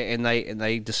solitary, and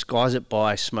they disguise it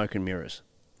by smoke and mirrors.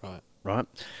 Right?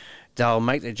 They'll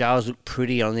make the jails look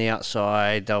pretty on the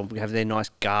outside. They'll have their nice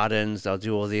gardens. They'll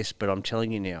do all this. But I'm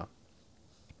telling you now,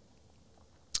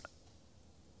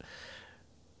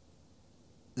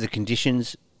 the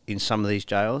conditions in some of these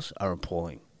jails are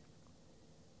appalling.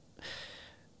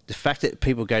 The fact that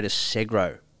people go to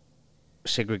segregation,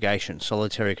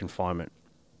 solitary confinement,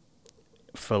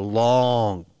 for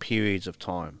long periods of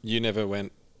time. You never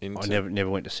went into... I never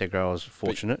went to segro. I was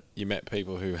fortunate. But you met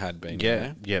people who had been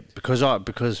there? Yeah, because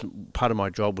part of my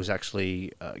job was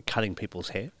actually cutting people's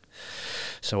hair.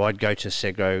 So I'd go to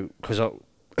segro, because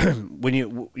when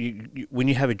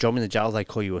you have a job in the jail, they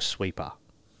call you a sweeper.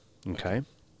 Okay?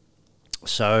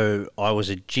 So I was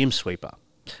a gym sweeper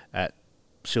at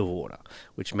Silverwater,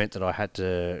 which meant that I had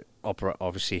to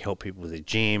obviously help people with the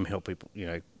gym, help people,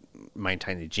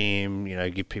 maintain the gym,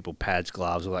 give people pads,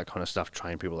 gloves, all that kind of stuff,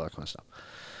 train people, all that kind of stuff.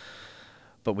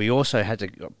 But we also had to,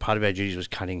 part of our duties was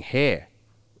cutting hair,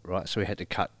 right? So we had to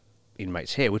cut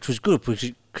inmates' hair, which was good because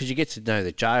you get to know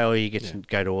the jail, you get to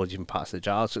go to all the different parts of the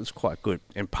jail, so it's quite good.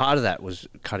 And part of that was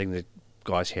cutting the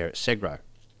guys' hair at Segro.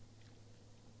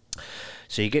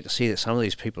 So you get to see that some of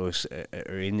these people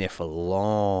are in there for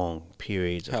long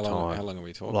periods of time. How long are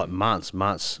we talking? Like months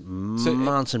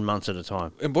and months at a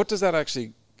time. And what does that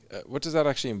actually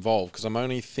involve? Because I'm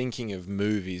only thinking of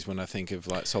movies when I think of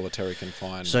like solitary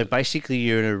confinement. So basically,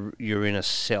 you're in a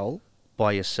cell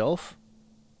by yourself.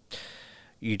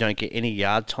 You don't get any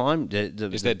yard time.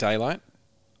 Is there daylight?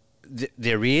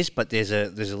 There is, but there's a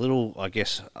little, I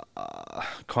guess,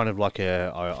 kind of like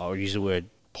I'll use the word,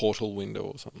 portal window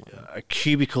or something like that. A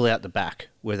cubicle out the back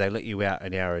where they let you out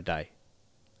an hour a day.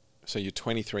 So you're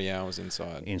 23 hours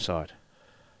inside? Inside.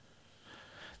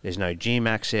 There's no gym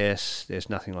access. There's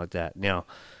nothing like that. Now,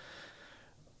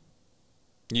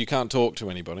 you can't talk to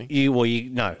anybody?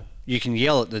 No. You can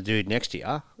yell at the dude next to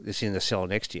you that's in the cell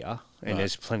next to you, and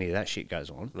there's plenty of that shit goes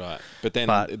on. Right. But then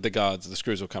the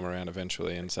screws will come around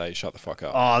eventually and say, shut the fuck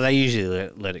up. Oh, they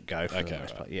usually let it go for the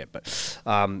most part. Yeah, but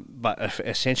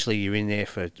essentially you're in there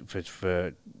for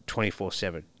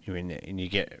 24/7. You're in there, and you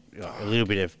get a little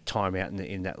bit of time out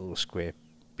in that little square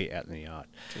bit out in the yard.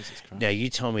 Jesus Christ. Now, you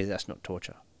tell me that's not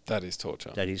torture. That is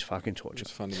torture. That is fucking torture.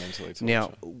 It's fundamentally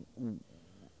torture.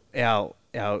 Now,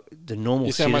 the normal.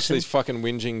 You see how much these fucking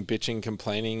whinging, bitching,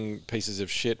 complaining pieces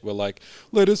of shit were like,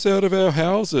 let us out of our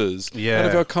houses, out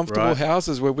of our comfortable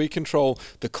houses where we control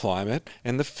the climate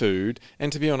and the food.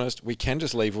 And to be honest, we can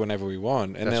just leave whenever we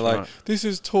want. And they're like, this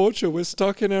is torture. We're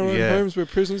stuck in our own homes. We're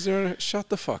prisoners in our own. Shut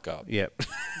the fuck up. Yep.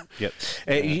 Yep.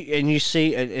 And you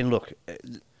see, and look,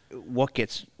 what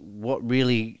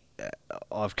really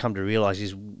I've come to realise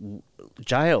is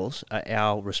jails are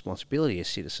our responsibility as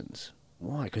citizens.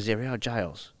 Why? Because they're our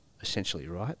jails, essentially,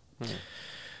 right?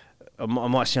 I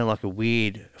might sound like a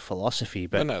weird philosophy,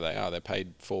 but... No, they are. They're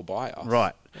paid for by us.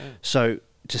 Right. Yeah. So,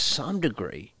 to some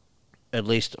degree, at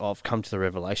least I've come to the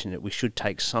revelation that we should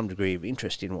take some degree of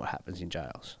interest in what happens in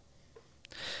jails.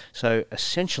 So,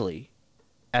 essentially,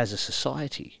 as a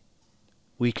society,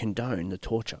 we condone the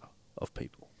torture of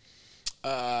people.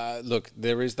 Look,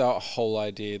 there is that whole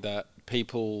idea that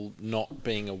people not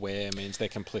being aware means they're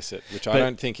complicit, which I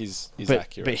don't think is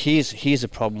accurate. But here's a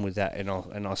problem with that, and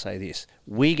I'll say this: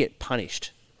 we get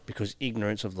punished because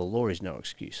ignorance of the law is no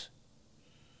excuse.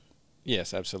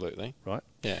 Yes, absolutely. Right.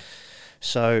 Yeah.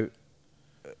 So,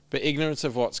 but ignorance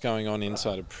of what's going on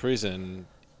inside a prison,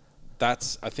 I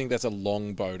think that's a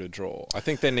long bow to draw. I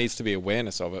think there needs to be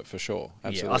awareness of it for sure.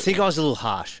 Absolutely. Yeah, I think I was a little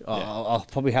harsh. Yeah. I'll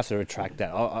probably have to retract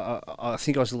that. I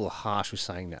think I was a little harsh with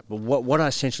saying that. But what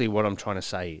I'm trying to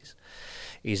say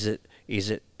is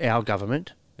that our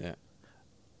government,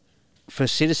 for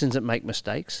citizens that make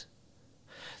mistakes,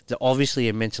 that obviously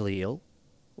are mentally ill,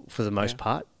 for the most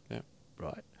part,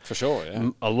 right? For sure,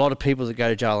 yeah. A lot of people that go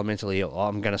to jail are mentally ill.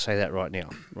 I'm going to say that right now,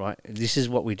 right? This is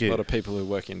what we do. A lot of people who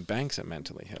work in banks are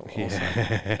mentally ill also.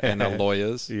 And are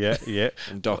lawyers. Yeah.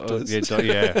 And doctors.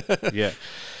 Yeah.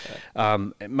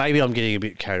 Maybe I'm getting a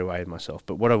bit carried away with myself,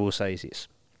 but what I will say is this,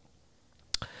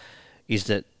 is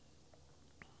that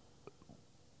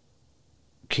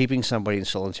keeping somebody in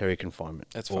solitary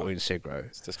confinement or in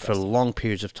Segro for long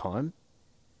periods of time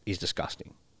is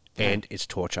disgusting. And it's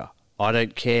torture. I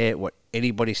don't care what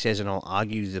anybody says, and I'll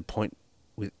argue the point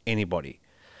with anybody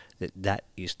that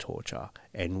is torture,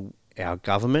 and our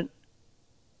government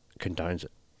condones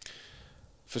it.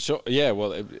 For sure, yeah.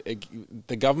 Well,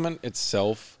 the government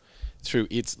itself, through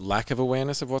its lack of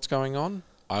awareness of what's going on,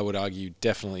 I would argue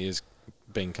definitely is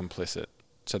being complicit.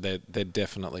 So they're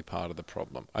definitely part of the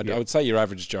problem. I would say your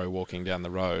average Joe walking down the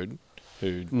road.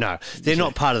 No, they're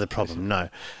not part of the problem. No,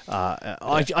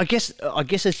 I guess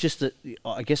it's just that.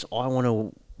 I guess I want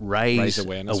to raise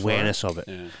awareness of it,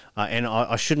 and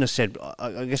I shouldn't have said.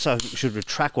 I guess I should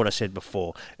retract what I said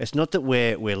before. It's not that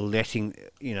we're letting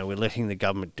the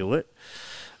government do it.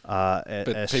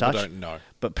 But people don't know.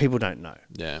 But people don't know.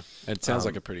 Yeah, it sounds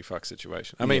like a pretty fucked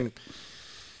situation. I mean,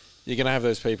 you're going to have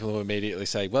those people who immediately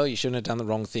say, "Well, you shouldn't have done the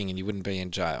wrong thing, and you wouldn't be in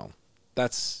jail."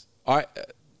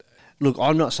 Look,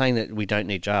 I'm not saying that we don't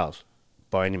need jails,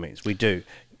 by any means. We do.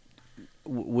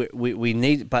 We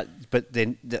need, but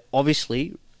then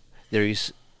obviously there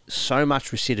is so much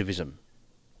recidivism.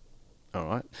 All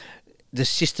right, the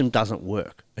system doesn't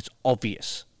work. It's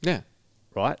obvious. Yeah.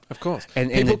 Right. Of course.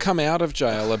 And people come out of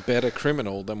jail a better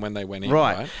criminal than when they went in.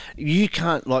 Right. You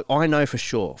can't, I know for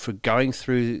sure, for going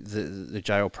through the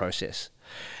jail process,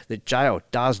 that jail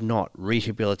does not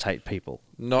rehabilitate people.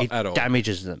 Not at all. It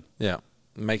damages them. Yeah.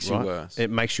 Makes you worse. It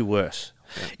makes you worse.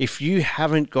 Yeah. If you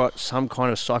haven't got some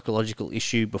kind of psychological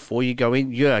issue before you go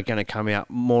in, you're going to come out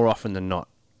more often than not.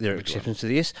 There are exceptions to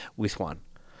this, with one.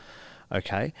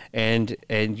 Okay? And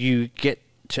you get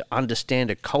to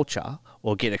understand a culture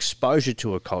or get exposure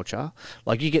to a culture.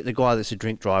 Like you get the guy that's a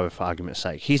drink driver, for argument's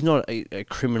sake. He's not a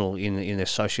criminal in the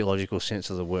sociological sense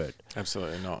of the word.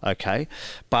 Absolutely not. Okay?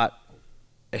 But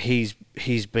he's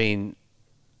been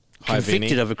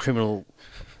convicted of a criminal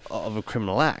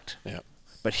act. Yeah.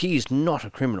 But he is not a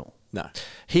criminal. No.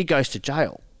 He goes to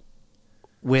jail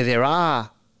where there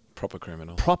are proper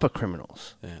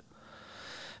criminals. Yeah.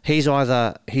 He's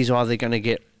either going to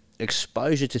get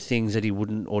exposure to things that he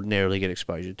wouldn't ordinarily get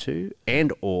exposure to,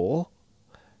 and or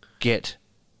get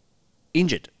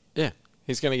injured. Yeah.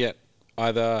 He's going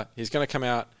to come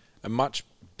out a much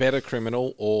better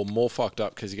criminal or more fucked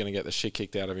up because he's going to get the shit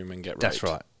kicked out of him and get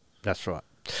raped. That's right.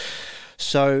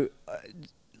 So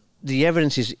the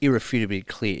evidence is irrefutably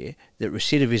clear that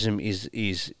recidivism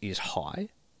is high.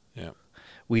 Yeah.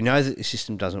 We know that the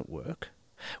system doesn't work.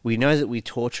 We know that we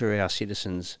torture our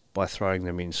citizens by throwing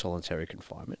them in solitary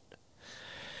confinement.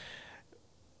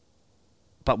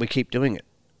 But we keep doing it.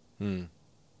 No,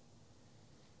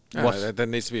 there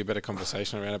needs to be a better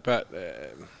conversation around it. But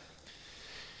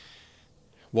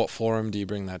what forum do you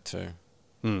bring that to?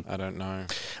 I don't know.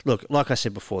 Look, like I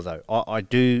said before, though, I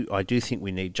do think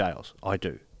we need jails. I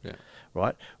do. Yeah.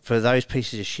 right? For those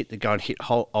pieces of shit that go and hit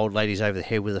old ladies over the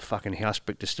head with a fucking house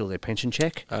brick to steal their pension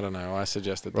check. I don't know. I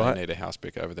suggest that they need a house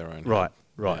brick over their own head.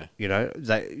 Right. Yeah.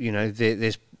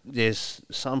 There's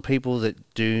some people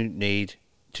that do need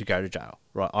to go to jail,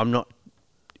 right? I'm not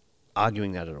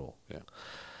arguing that at all. Yeah.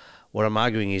 What I'm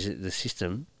arguing is that the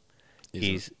system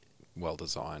is well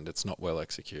designed. It's not well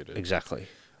executed. Exactly.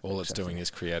 All it's doing is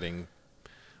creating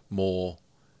more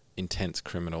intense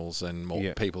criminals and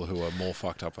more people who are more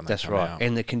fucked up when they come out. That's right.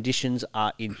 And the conditions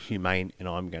are inhumane, and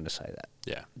I'm going to say that.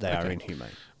 Yeah. They are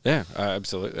inhumane. Yeah,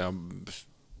 absolutely.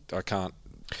 I can't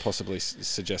possibly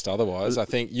suggest otherwise. I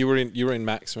think you were in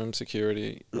maximum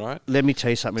security, right? Let me tell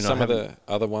you something. Some of the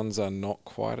other ones are not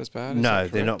quite as bad. No,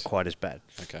 they're not quite as bad.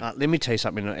 Okay. Let me tell you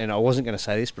something, and I wasn't going to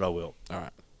say this, but I will. All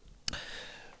right.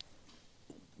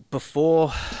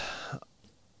 Before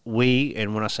we,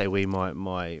 and when I say we,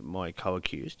 my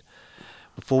co-accused,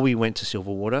 before we went to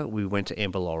Silverwater, we went to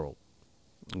Amber Laurel.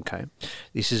 Okay,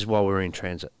 this is while we were in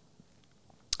transit.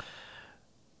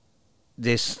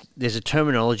 There's a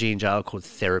terminology in jail called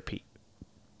therapy.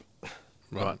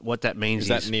 Right. What that means is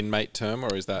that an inmate term,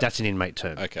 or is that... That's an inmate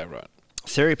term. Okay, right.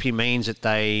 Therapy means that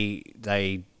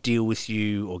they deal with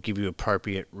you or give you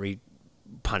appropriate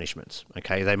punishments.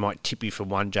 Okay, they might tip you from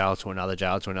one jail to another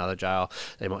jail to another jail.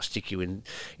 They might stick you in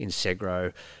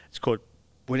Segro. It's called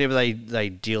whenever they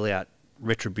deal out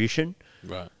retribution.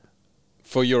 Right.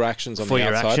 For your actions on the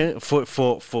outside? Action,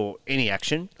 for any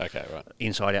action. Okay, right.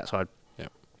 Inside, outside.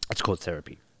 It's called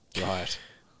therapy. Right.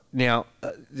 Now,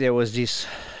 there was this,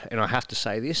 and I have to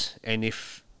say this, and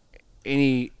if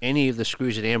any of the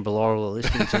screws at Amber Laurel are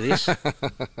listening to this,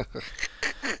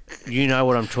 you know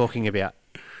what I'm talking about,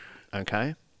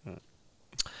 okay?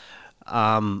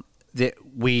 That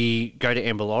we go to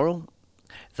Amber Laurel,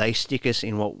 they stick us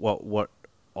in what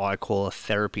I call a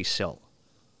therapy cell.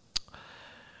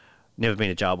 Never been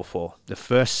to jail before. The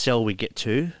first cell we get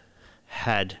to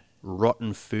had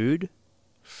rotten food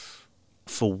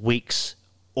for weeks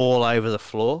all over the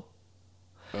floor.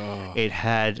 Oh. It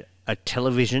had a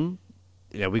television.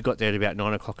 We got there at about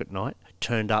 9 o'clock at night,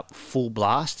 turned up full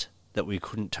blast that we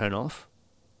couldn't turn off.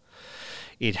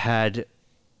 It had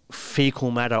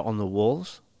fecal matter on the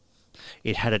walls.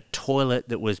 It had a toilet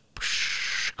that was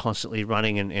constantly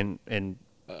running and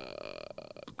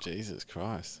Jesus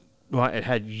Christ. Right, it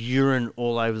had urine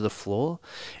all over the floor.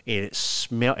 It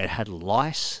smelled. It had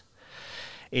lice.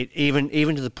 It even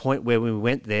to the point where when we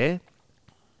went there,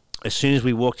 as soon as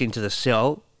we walked into the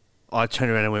cell, I turned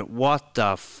around and went, "What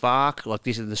the fuck?" Like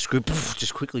this, and the screw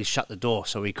just quickly shut the door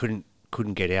so we couldn't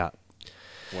get out.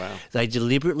 Wow! They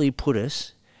deliberately put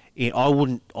us in. I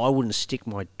wouldn't stick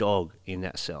my dog in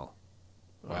that cell.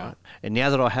 Wow! Right? And now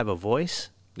that I have a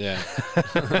voice, yeah,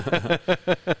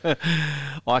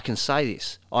 I can say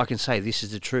this. I can say this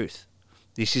is the truth.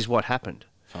 This is what happened.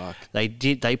 Fuck. They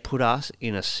put us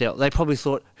in a cell. They probably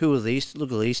thought, who are these?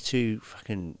 Look at these two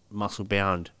fucking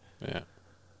muscle-bound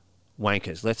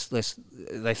wankers.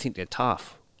 They think they're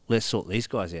tough. Let's sort these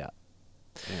guys out.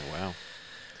 Yeah, wow.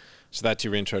 So that's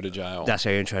your intro to jail. That's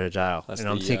our intro to jail. And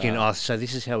I'm thinking, so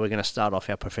this is how we're going to start off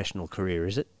our professional career,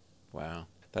 is it? Wow.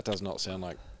 That does not sound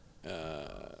like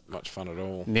much fun at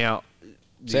all. Now...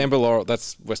 So Amber Laurel,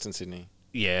 that's Western Sydney.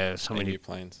 Yeah. New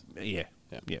Plains. Yeah.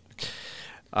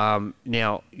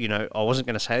 Now, I wasn't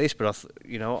going to say this, but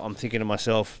I'm thinking to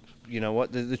myself, you know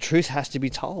what, the truth has to be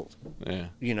told. Yeah.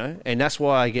 And that's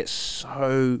why I get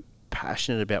so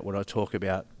passionate about what I talk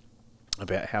about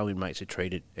how inmates are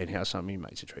treated and how some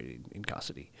inmates are treated in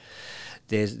custody.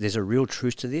 There's a real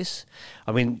truth to this.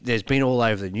 I mean, there's been all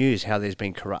over the news how there's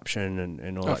been corruption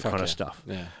and all that kind of stuff.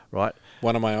 Yeah. Right?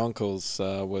 One of my uncles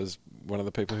was one of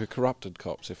the people who corrupted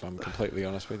cops, if I'm completely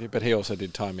honest with you. But he also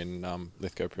did time in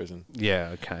Lithgow prison.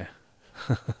 Yeah, okay.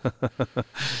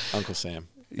 Uncle Sam.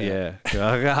 Yeah.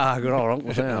 Good old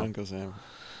Uncle Sam. Uncle Sam.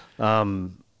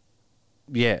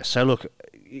 Yeah, so look,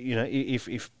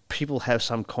 if people have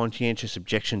some conscientious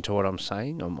objection to what I'm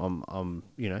saying, I'm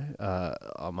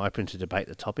open to debate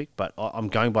the topic, but I'm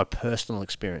going by personal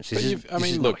experience. This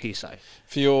is not hearsay.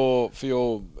 For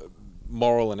your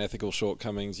moral and ethical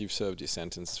shortcomings, you've served your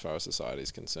sentence as far as society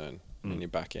is concerned, and you're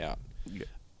back out. Yeah.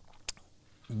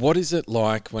 What is it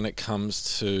like when it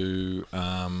comes to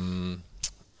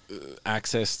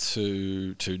access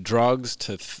to drugs,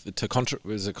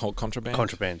 is it called contraband?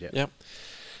 Contraband, yeah. Yep.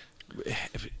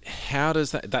 How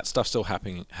does that stuff still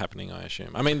happening? I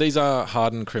assume. I mean, these are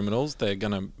hardened criminals. They're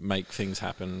going to make things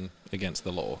happen against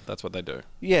the law. That's what they do.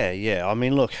 Yeah. I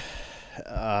mean, look.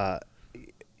 To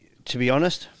be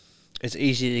honest, it's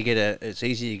easier to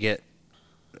get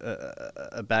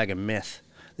a bag of meth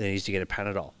than it is to get a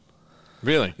Panadol.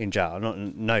 Really? In jail.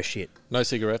 No shit. No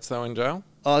cigarettes, though, in jail?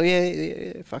 Oh,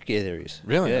 yeah. Fuck yeah, there is.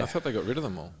 Really? Yeah. I thought they got rid of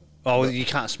them all. Oh, well, you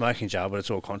can't smoke in jail, but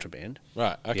it's all contraband.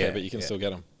 Right. Okay, but you can still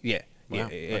get them. Yeah. Wow. Yeah.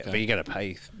 Okay. But you're going to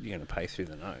pay. You're going to pay through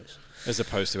the nose. As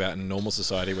opposed to out in normal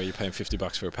society where you're paying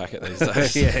 $50 for a packet these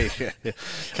days. yeah.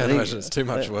 Can't imagine it's too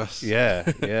much worse. Yeah.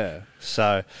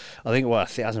 So, I think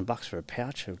 $1,000 for a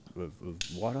pouch of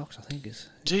White Ox, I think is.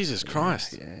 Jesus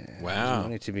Christ! Yeah. Wow. There's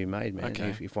money to be made, man.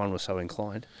 Okay. If one was so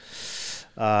inclined.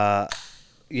 Yeah.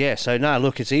 So no,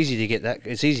 look, it's easy to get that.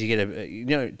 It's easy to get a. Do you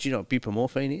know what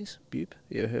buprenorphine is? Bupe.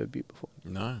 You ever heard of bupe before?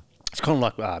 No. It's kind of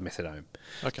like methadone.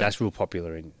 Okay. That's real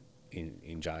popular in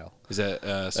jail. Is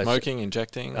that smoking,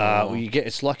 injecting? Well, you get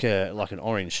it's like an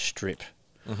orange strip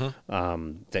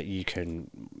Mm-hmm. that you can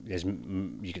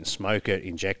smoke it,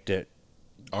 inject it,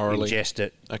 orally, ingest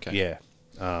it. Okay.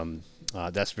 Yeah,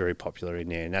 that's very popular in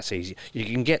there, and that's easy. You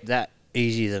can get that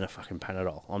easier than a fucking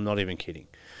Panadol. I'm not even kidding.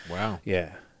 Wow.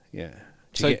 Yeah.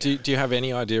 So do you have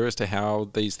any idea as to how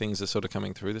these things are sort of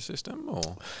coming through the system,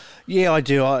 or? Yeah, I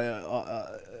do.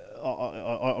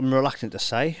 I'm reluctant to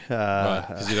say. Right,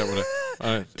 because you don't want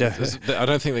to. I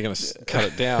don't think they're going to cut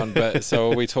it down. But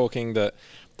so are we talking that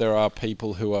there are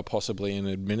people who are possibly in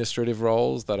administrative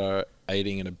roles that are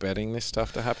aiding and abetting this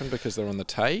stuff to happen because they're on the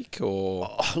take,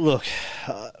 or? Look,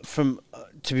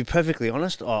 to be perfectly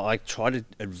honest, I try to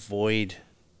avoid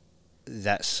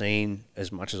that scene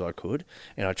as much as I could,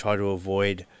 and I try to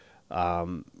avoid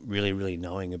really, really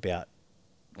knowing about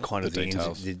kind of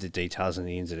the details and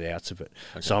the ins and outs of it.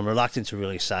 Okay. So I'm reluctant to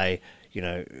really say,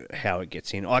 how it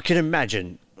gets in. I can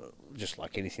imagine, just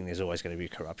like anything, there's always going to be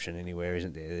corruption anywhere,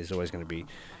 isn't there? There's always going to be,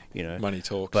 money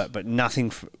talks. But nothing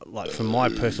from my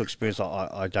personal experience,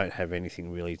 I don't have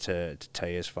anything really to tell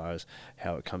you as far as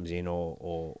how it comes in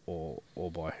or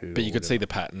by who. But you could see the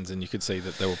patterns, and you could see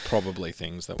that there were probably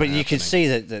things that. But were you happening. can see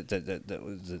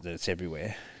that it's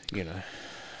everywhere.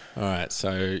 All right,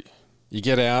 so you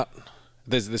get out.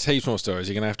 There's heaps more stories.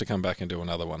 You're going to have to come back and do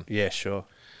another one. Yeah, sure.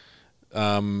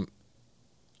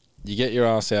 You get your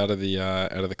ass out of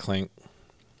the clink.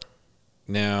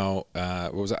 Now,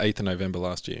 what was it? 8th of November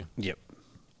last year. Yep.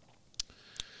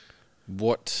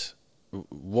 What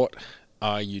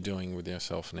are you doing with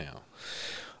yourself now?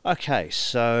 Okay,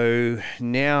 so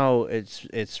now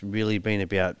it's really been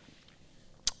about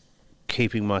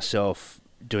keeping myself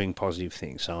doing positive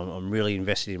things. So I'm really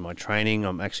invested in my training.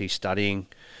 I'm actually studying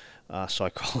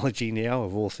psychology now,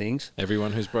 of all things.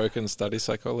 Everyone who's broken studies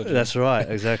psychology. That's right,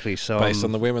 exactly. So based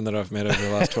on the women that I've met over the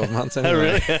last 12 months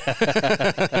anyway. Really?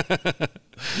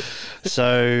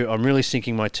 So I'm really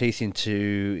sinking my teeth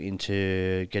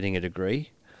into getting a degree.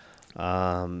 So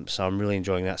I'm really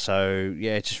enjoying that. So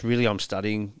yeah, it's just really I'm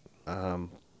studying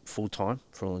full time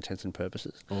for all intents and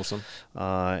purposes. Awesome.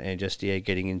 And just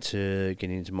getting into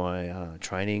my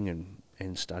training and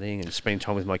studying and spending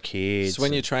time with my kids. So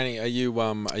when you're training, are you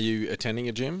attending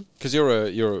a gym? Because are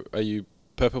you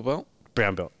purple belt?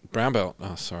 Brown belt. Brown belt.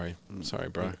 Oh, sorry,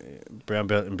 bro. Brown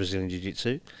belt in Brazilian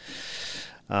Jiu-Jitsu.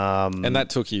 And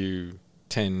that took you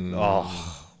 10.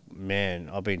 Oh man,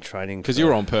 I've been training because you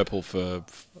were on purple for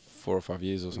 4 or 5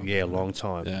 years or something. Yeah, a long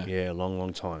time. Yeah,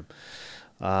 long time.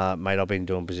 Mate, I've been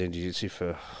doing Brazilian Jiu-Jitsu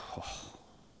for.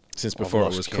 Since before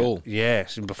it was cool. Yeah,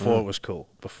 since before it was cool.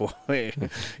 Before,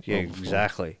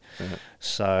 exactly. Yeah.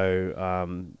 So,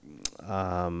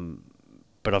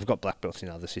 but I've got black belts in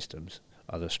other systems,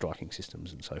 other striking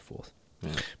systems, and so forth.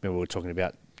 Yeah. Remember we were talking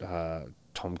about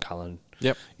Tom Cullen.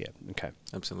 Yep. Yeah. Okay.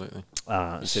 Absolutely.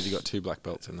 You said you got 2 black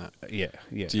belts in that. Yeah.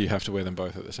 Do you have to wear them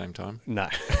both at the same time? No.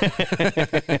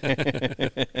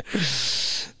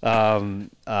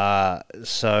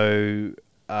 So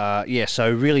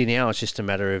really now it's just a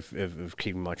matter of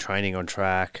keeping my training on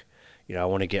track. I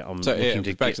want to get on. So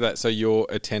back to that. So you're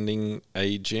attending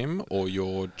a gym, or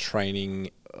you're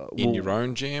training in your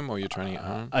own gym, or you're training at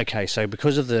home? Okay, so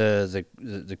because of the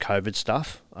COVID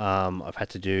stuff, I've had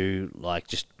to do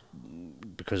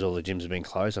because all the gyms have been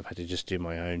closed, I've had to just do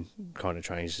my own kind of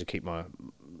training just to keep my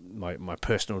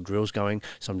personal drills going.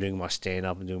 So I'm doing my stand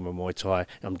up, I'm doing my Muay Thai,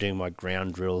 I'm doing my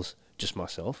ground drills just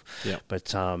myself. Yeah. But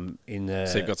so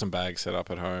you've got some bags set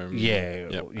up at home.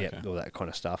 Yeah. All that kind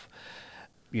of stuff.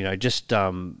 Just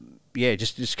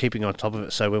keeping on top of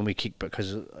it. So when we kick,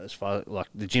 because as far like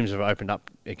the gyms have opened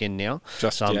up again now. So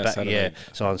I'm back. Saturday. Yeah.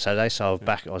 So on Saturday, I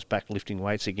was back lifting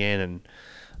weights again,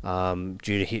 and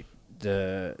due to hit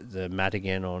the mat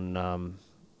again on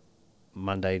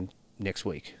Monday next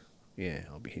week. Yeah,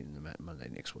 I'll be hitting the mat Monday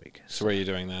next week. So where are you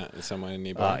doing that? Somewhere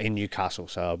nearby? In Newcastle.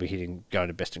 So I'll be going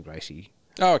to Best and Gracie.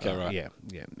 Oh, okay, right. Yeah.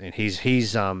 And Is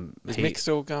Mick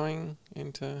still going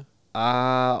into?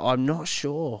 I'm not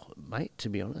sure. mate, to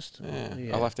be honest.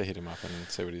 Yeah. I'll have to hit him up and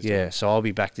see what he's doing. Yeah, so I'll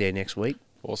be back there next week.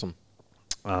 Awesome.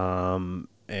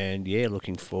 And yeah,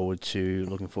 looking forward to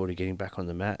getting back on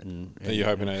the mat. And are you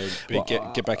hoping to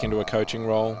get back into a coaching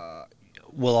role?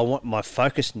 Well, I want my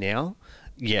focus now.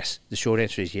 Yes, the short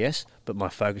answer is yes, but my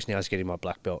focus now is getting my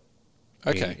black belt.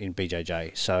 Okay. In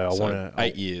BJJ, so I want to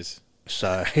 8 years.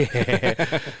 So,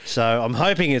 so I'm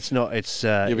hoping it's not. It's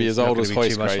you'll be as old as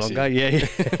Hoist Gracie. Longer. Yeah,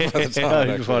 by the time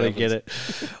if I get it,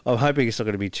 I'm hoping it's not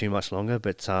going to be too much longer.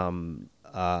 But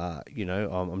you know,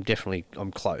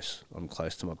 I'm close. I'm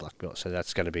close to my black belt, so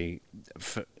that's going to be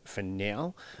for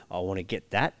now. I want to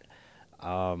get that,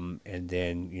 and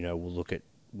then we'll look at.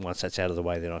 Once that's out of the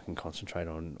way, then I can concentrate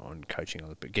on coaching,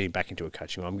 but getting back into a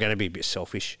coaching. I'm going to be a bit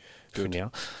selfish for now.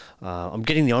 I'm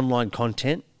getting the online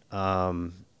content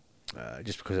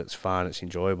just because it's fun, it's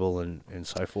enjoyable, and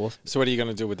so forth. So what are you going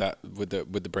to do with that, with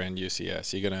the brand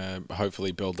UCS? You're going to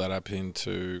hopefully build that up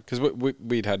into, because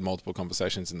we'd had multiple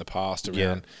conversations in the past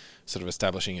around sort of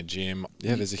establishing a gym.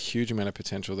 Yeah, there's a huge amount of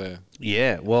potential there.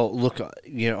 Yeah, well, look,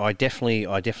 I definitely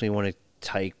want to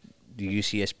take the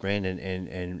UCS brand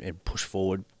and push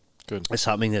forward. Good. It's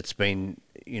something that's been,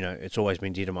 it's always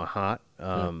been dear to my heart.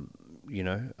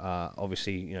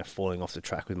 Obviously, falling off the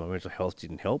track with my mental health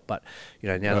didn't help, but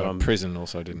now that I'm prison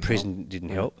also didn't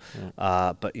help.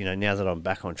 Yeah. But now that I'm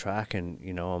back on track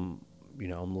and I'm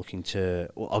looking to.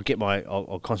 Well,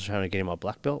 I'll concentrate on getting my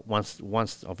black belt.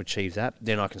 Once I've achieved that,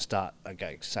 then I can start.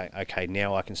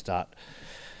 Now I can start.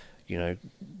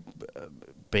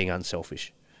 Being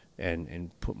unselfish. And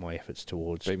put my efforts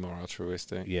towards... Be more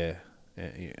altruistic. Yeah.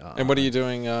 And what are you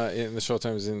doing in the short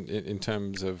term in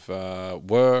terms of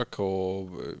work or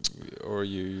are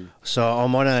you... So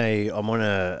I'm on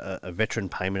a veteran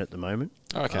payment at the moment.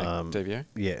 Oh, okay. DVA?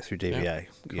 Yeah, through DVA. Yeah,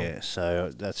 cool. Yeah,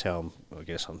 so that's how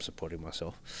I'm supporting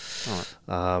myself. All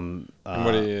right. And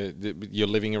what are your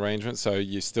living arrangements? So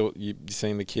you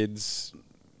seeing the kids...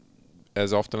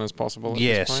 as often as possible?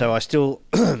 Yeah, so I still...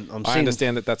 I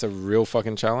understand that that's a real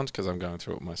fucking challenge because I'm going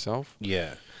through it myself.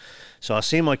 Yeah. So I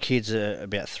see my kids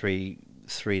about three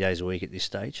days a week at this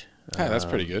stage. Hey, that's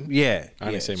pretty good. Yeah. I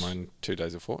only see mine 2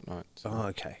 days a fortnight. So. Oh,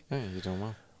 okay. Yeah, you're doing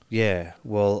well. Yeah,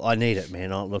 well, I need it,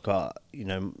 man.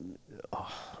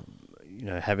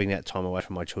 Having that time away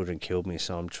from my children killed me,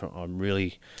 so I'm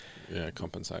really... Yeah,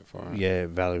 compensate for it. Yeah,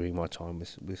 valuing my time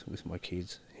with my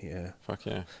kids. Yeah. Fuck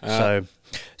yeah.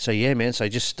 So yeah, man. So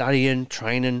just studying,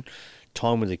 training,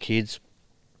 time with the kids.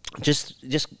 Just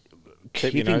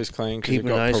keep your nose clean because you've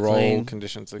got parole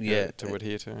conditions to adhere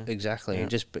to. Exactly, yeah.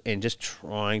 and just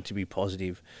trying to be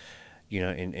positive,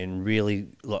 and really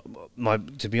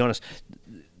to be honest,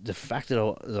 the fact that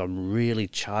I'm really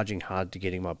charging hard to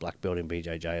getting my black belt in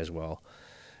BJJ as well.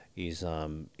 Is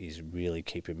really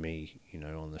keeping me,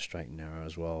 on the straight and narrow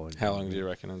as well. And, how long do you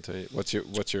reckon until what's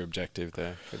your objective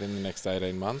there within the next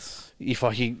 18 months? If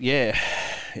I can,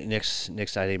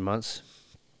 next 18 months.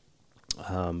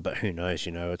 But who knows?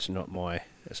 It's not my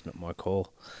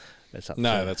call. It's up.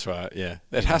 No, that's right. Yeah,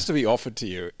 it has to be offered to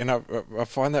you, and I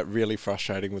find that really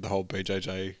frustrating with the whole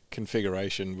BJJ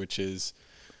configuration, which is.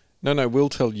 No, we'll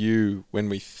tell you when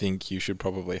we think you should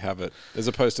probably have it, as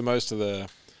opposed to most of the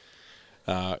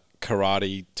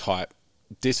karate type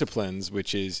disciplines,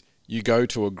 which is you go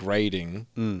to a grading.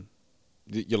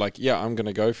 You're like, yeah, I'm going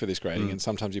to go for this grading, and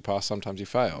sometimes you pass, sometimes you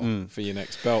fail for your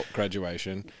next belt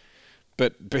graduation.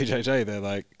 But BJJ, they're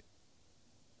like,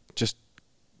 just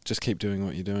keep doing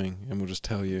what you're doing, and we'll just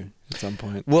tell you at some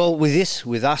point. Well, with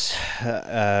us,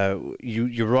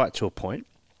 you're right to a point.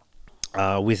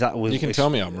 You can tell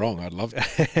me I'm wrong. I'd love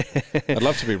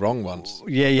to be wrong once.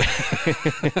 Yeah.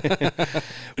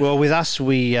 Well, with us,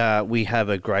 we have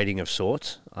a grading of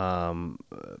sorts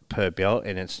per belt,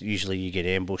 and it's usually you get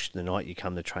ambushed the night you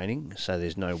come to training, so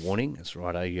there's no warning. It's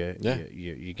righto, you're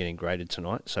getting graded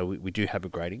tonight. So we do have a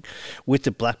grading. With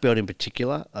the black belt in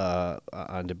particular,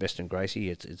 under Best and Gracie,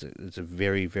 it's a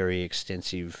very, very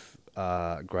extensive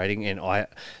grading, and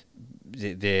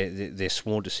they're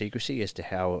sworn to secrecy as to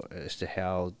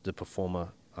how the performer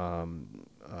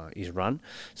is run.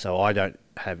 So I don't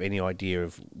have any idea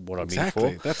of what I'm in for.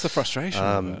 Exactly, that's the frustration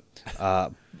of it.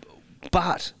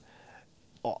 But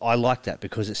I like that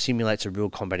because it simulates a real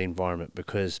combat environment.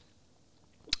 Because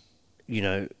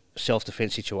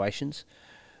self-defense situations,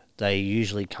 they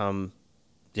usually come.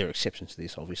 There are exceptions to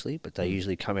this, obviously, but they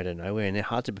usually come out of nowhere, and they're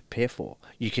hard to prepare for.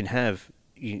 You can have.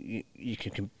 You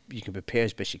can prepare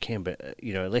as best you can, but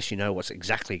unless you know what's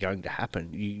exactly going to happen,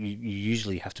 you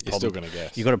usually have to. You're still going to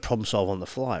guess. You've got to problem solve on the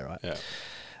fly, right? Yeah.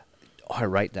 I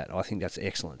rate that. I think that's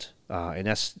excellent, and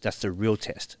that's the real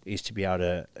test, is to be able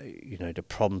to to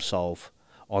problem solve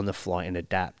on the fly and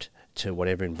adapt to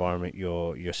whatever environment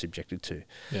you're subjected to.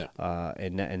 Yeah.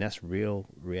 And that's real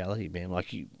reality, man.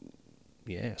 Like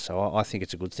so I think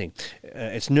it's a good thing.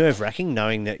 It's nerve-wracking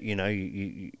knowing that, you know,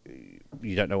 you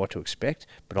don't know what to expect,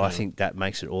 but I think that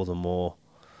makes it all the more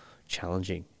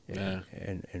challenging and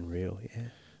real, yeah.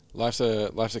 Life's a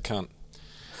cunt.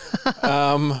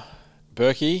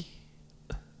 Berkey,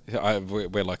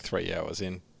 we're like 3 hours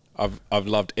in. I've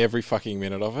loved every fucking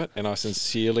minute of it, and I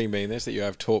sincerely mean this, that you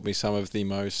have taught me some of the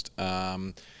most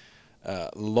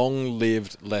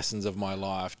long-lived lessons of my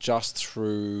life just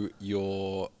through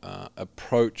your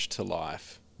approach to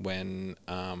life when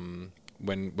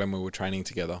we were training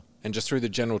together, and just through the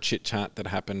general chit-chat that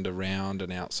happened around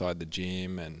and outside the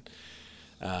gym, and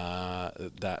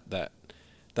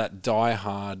that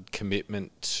die-hard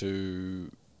commitment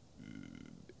to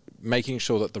making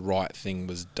sure that the right thing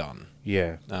was done.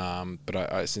 Yeah. But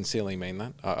I sincerely mean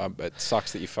that. It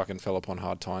sucks that you fucking fell upon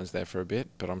hard times there for a bit,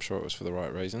 but I'm sure it was for the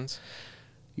right reasons.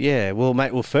 Yeah, well,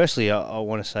 mate, firstly, I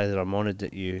want to say that I'm honoured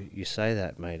that you say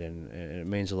that, mate, and it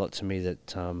means a lot to me that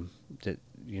that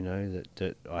you know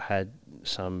that I had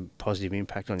some positive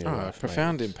impact on your life.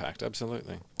 Profound impact,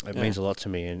 absolutely. It means a lot to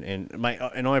me, and mate,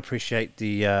 and I appreciate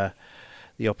the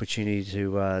opportunity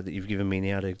to that you've given me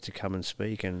now to come and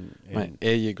speak and mate,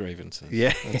 air your grievances.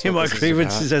 Yeah, air my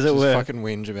grievances, as it were. Fucking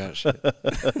whinge about shit.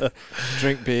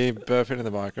 Drink beer, burp into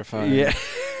the microphone. Yeah.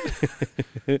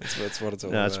 That's what it's all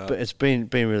about. It's been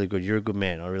really good. You're a good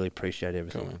man. I really appreciate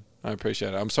everything. Cool, man. I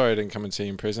appreciate it. I'm sorry I didn't come and see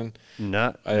you in prison.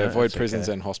 No, I avoid prisons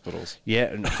and hospitals.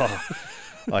 Yeah,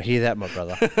 I hear that, my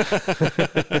brother.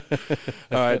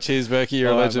 All right, cheers, Berkey.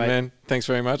 You're a legend, man. Thanks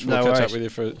very much. We'll catch up with you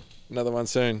for another one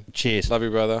soon. Cheers. Love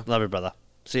you, brother. Love you, brother.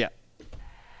 See ya.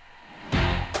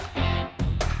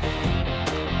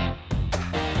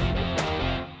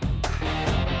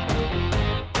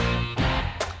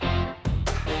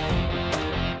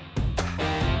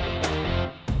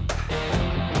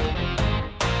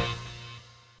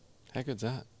 How good's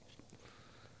that?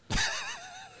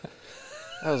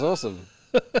 That was awesome.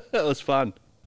 That was fun.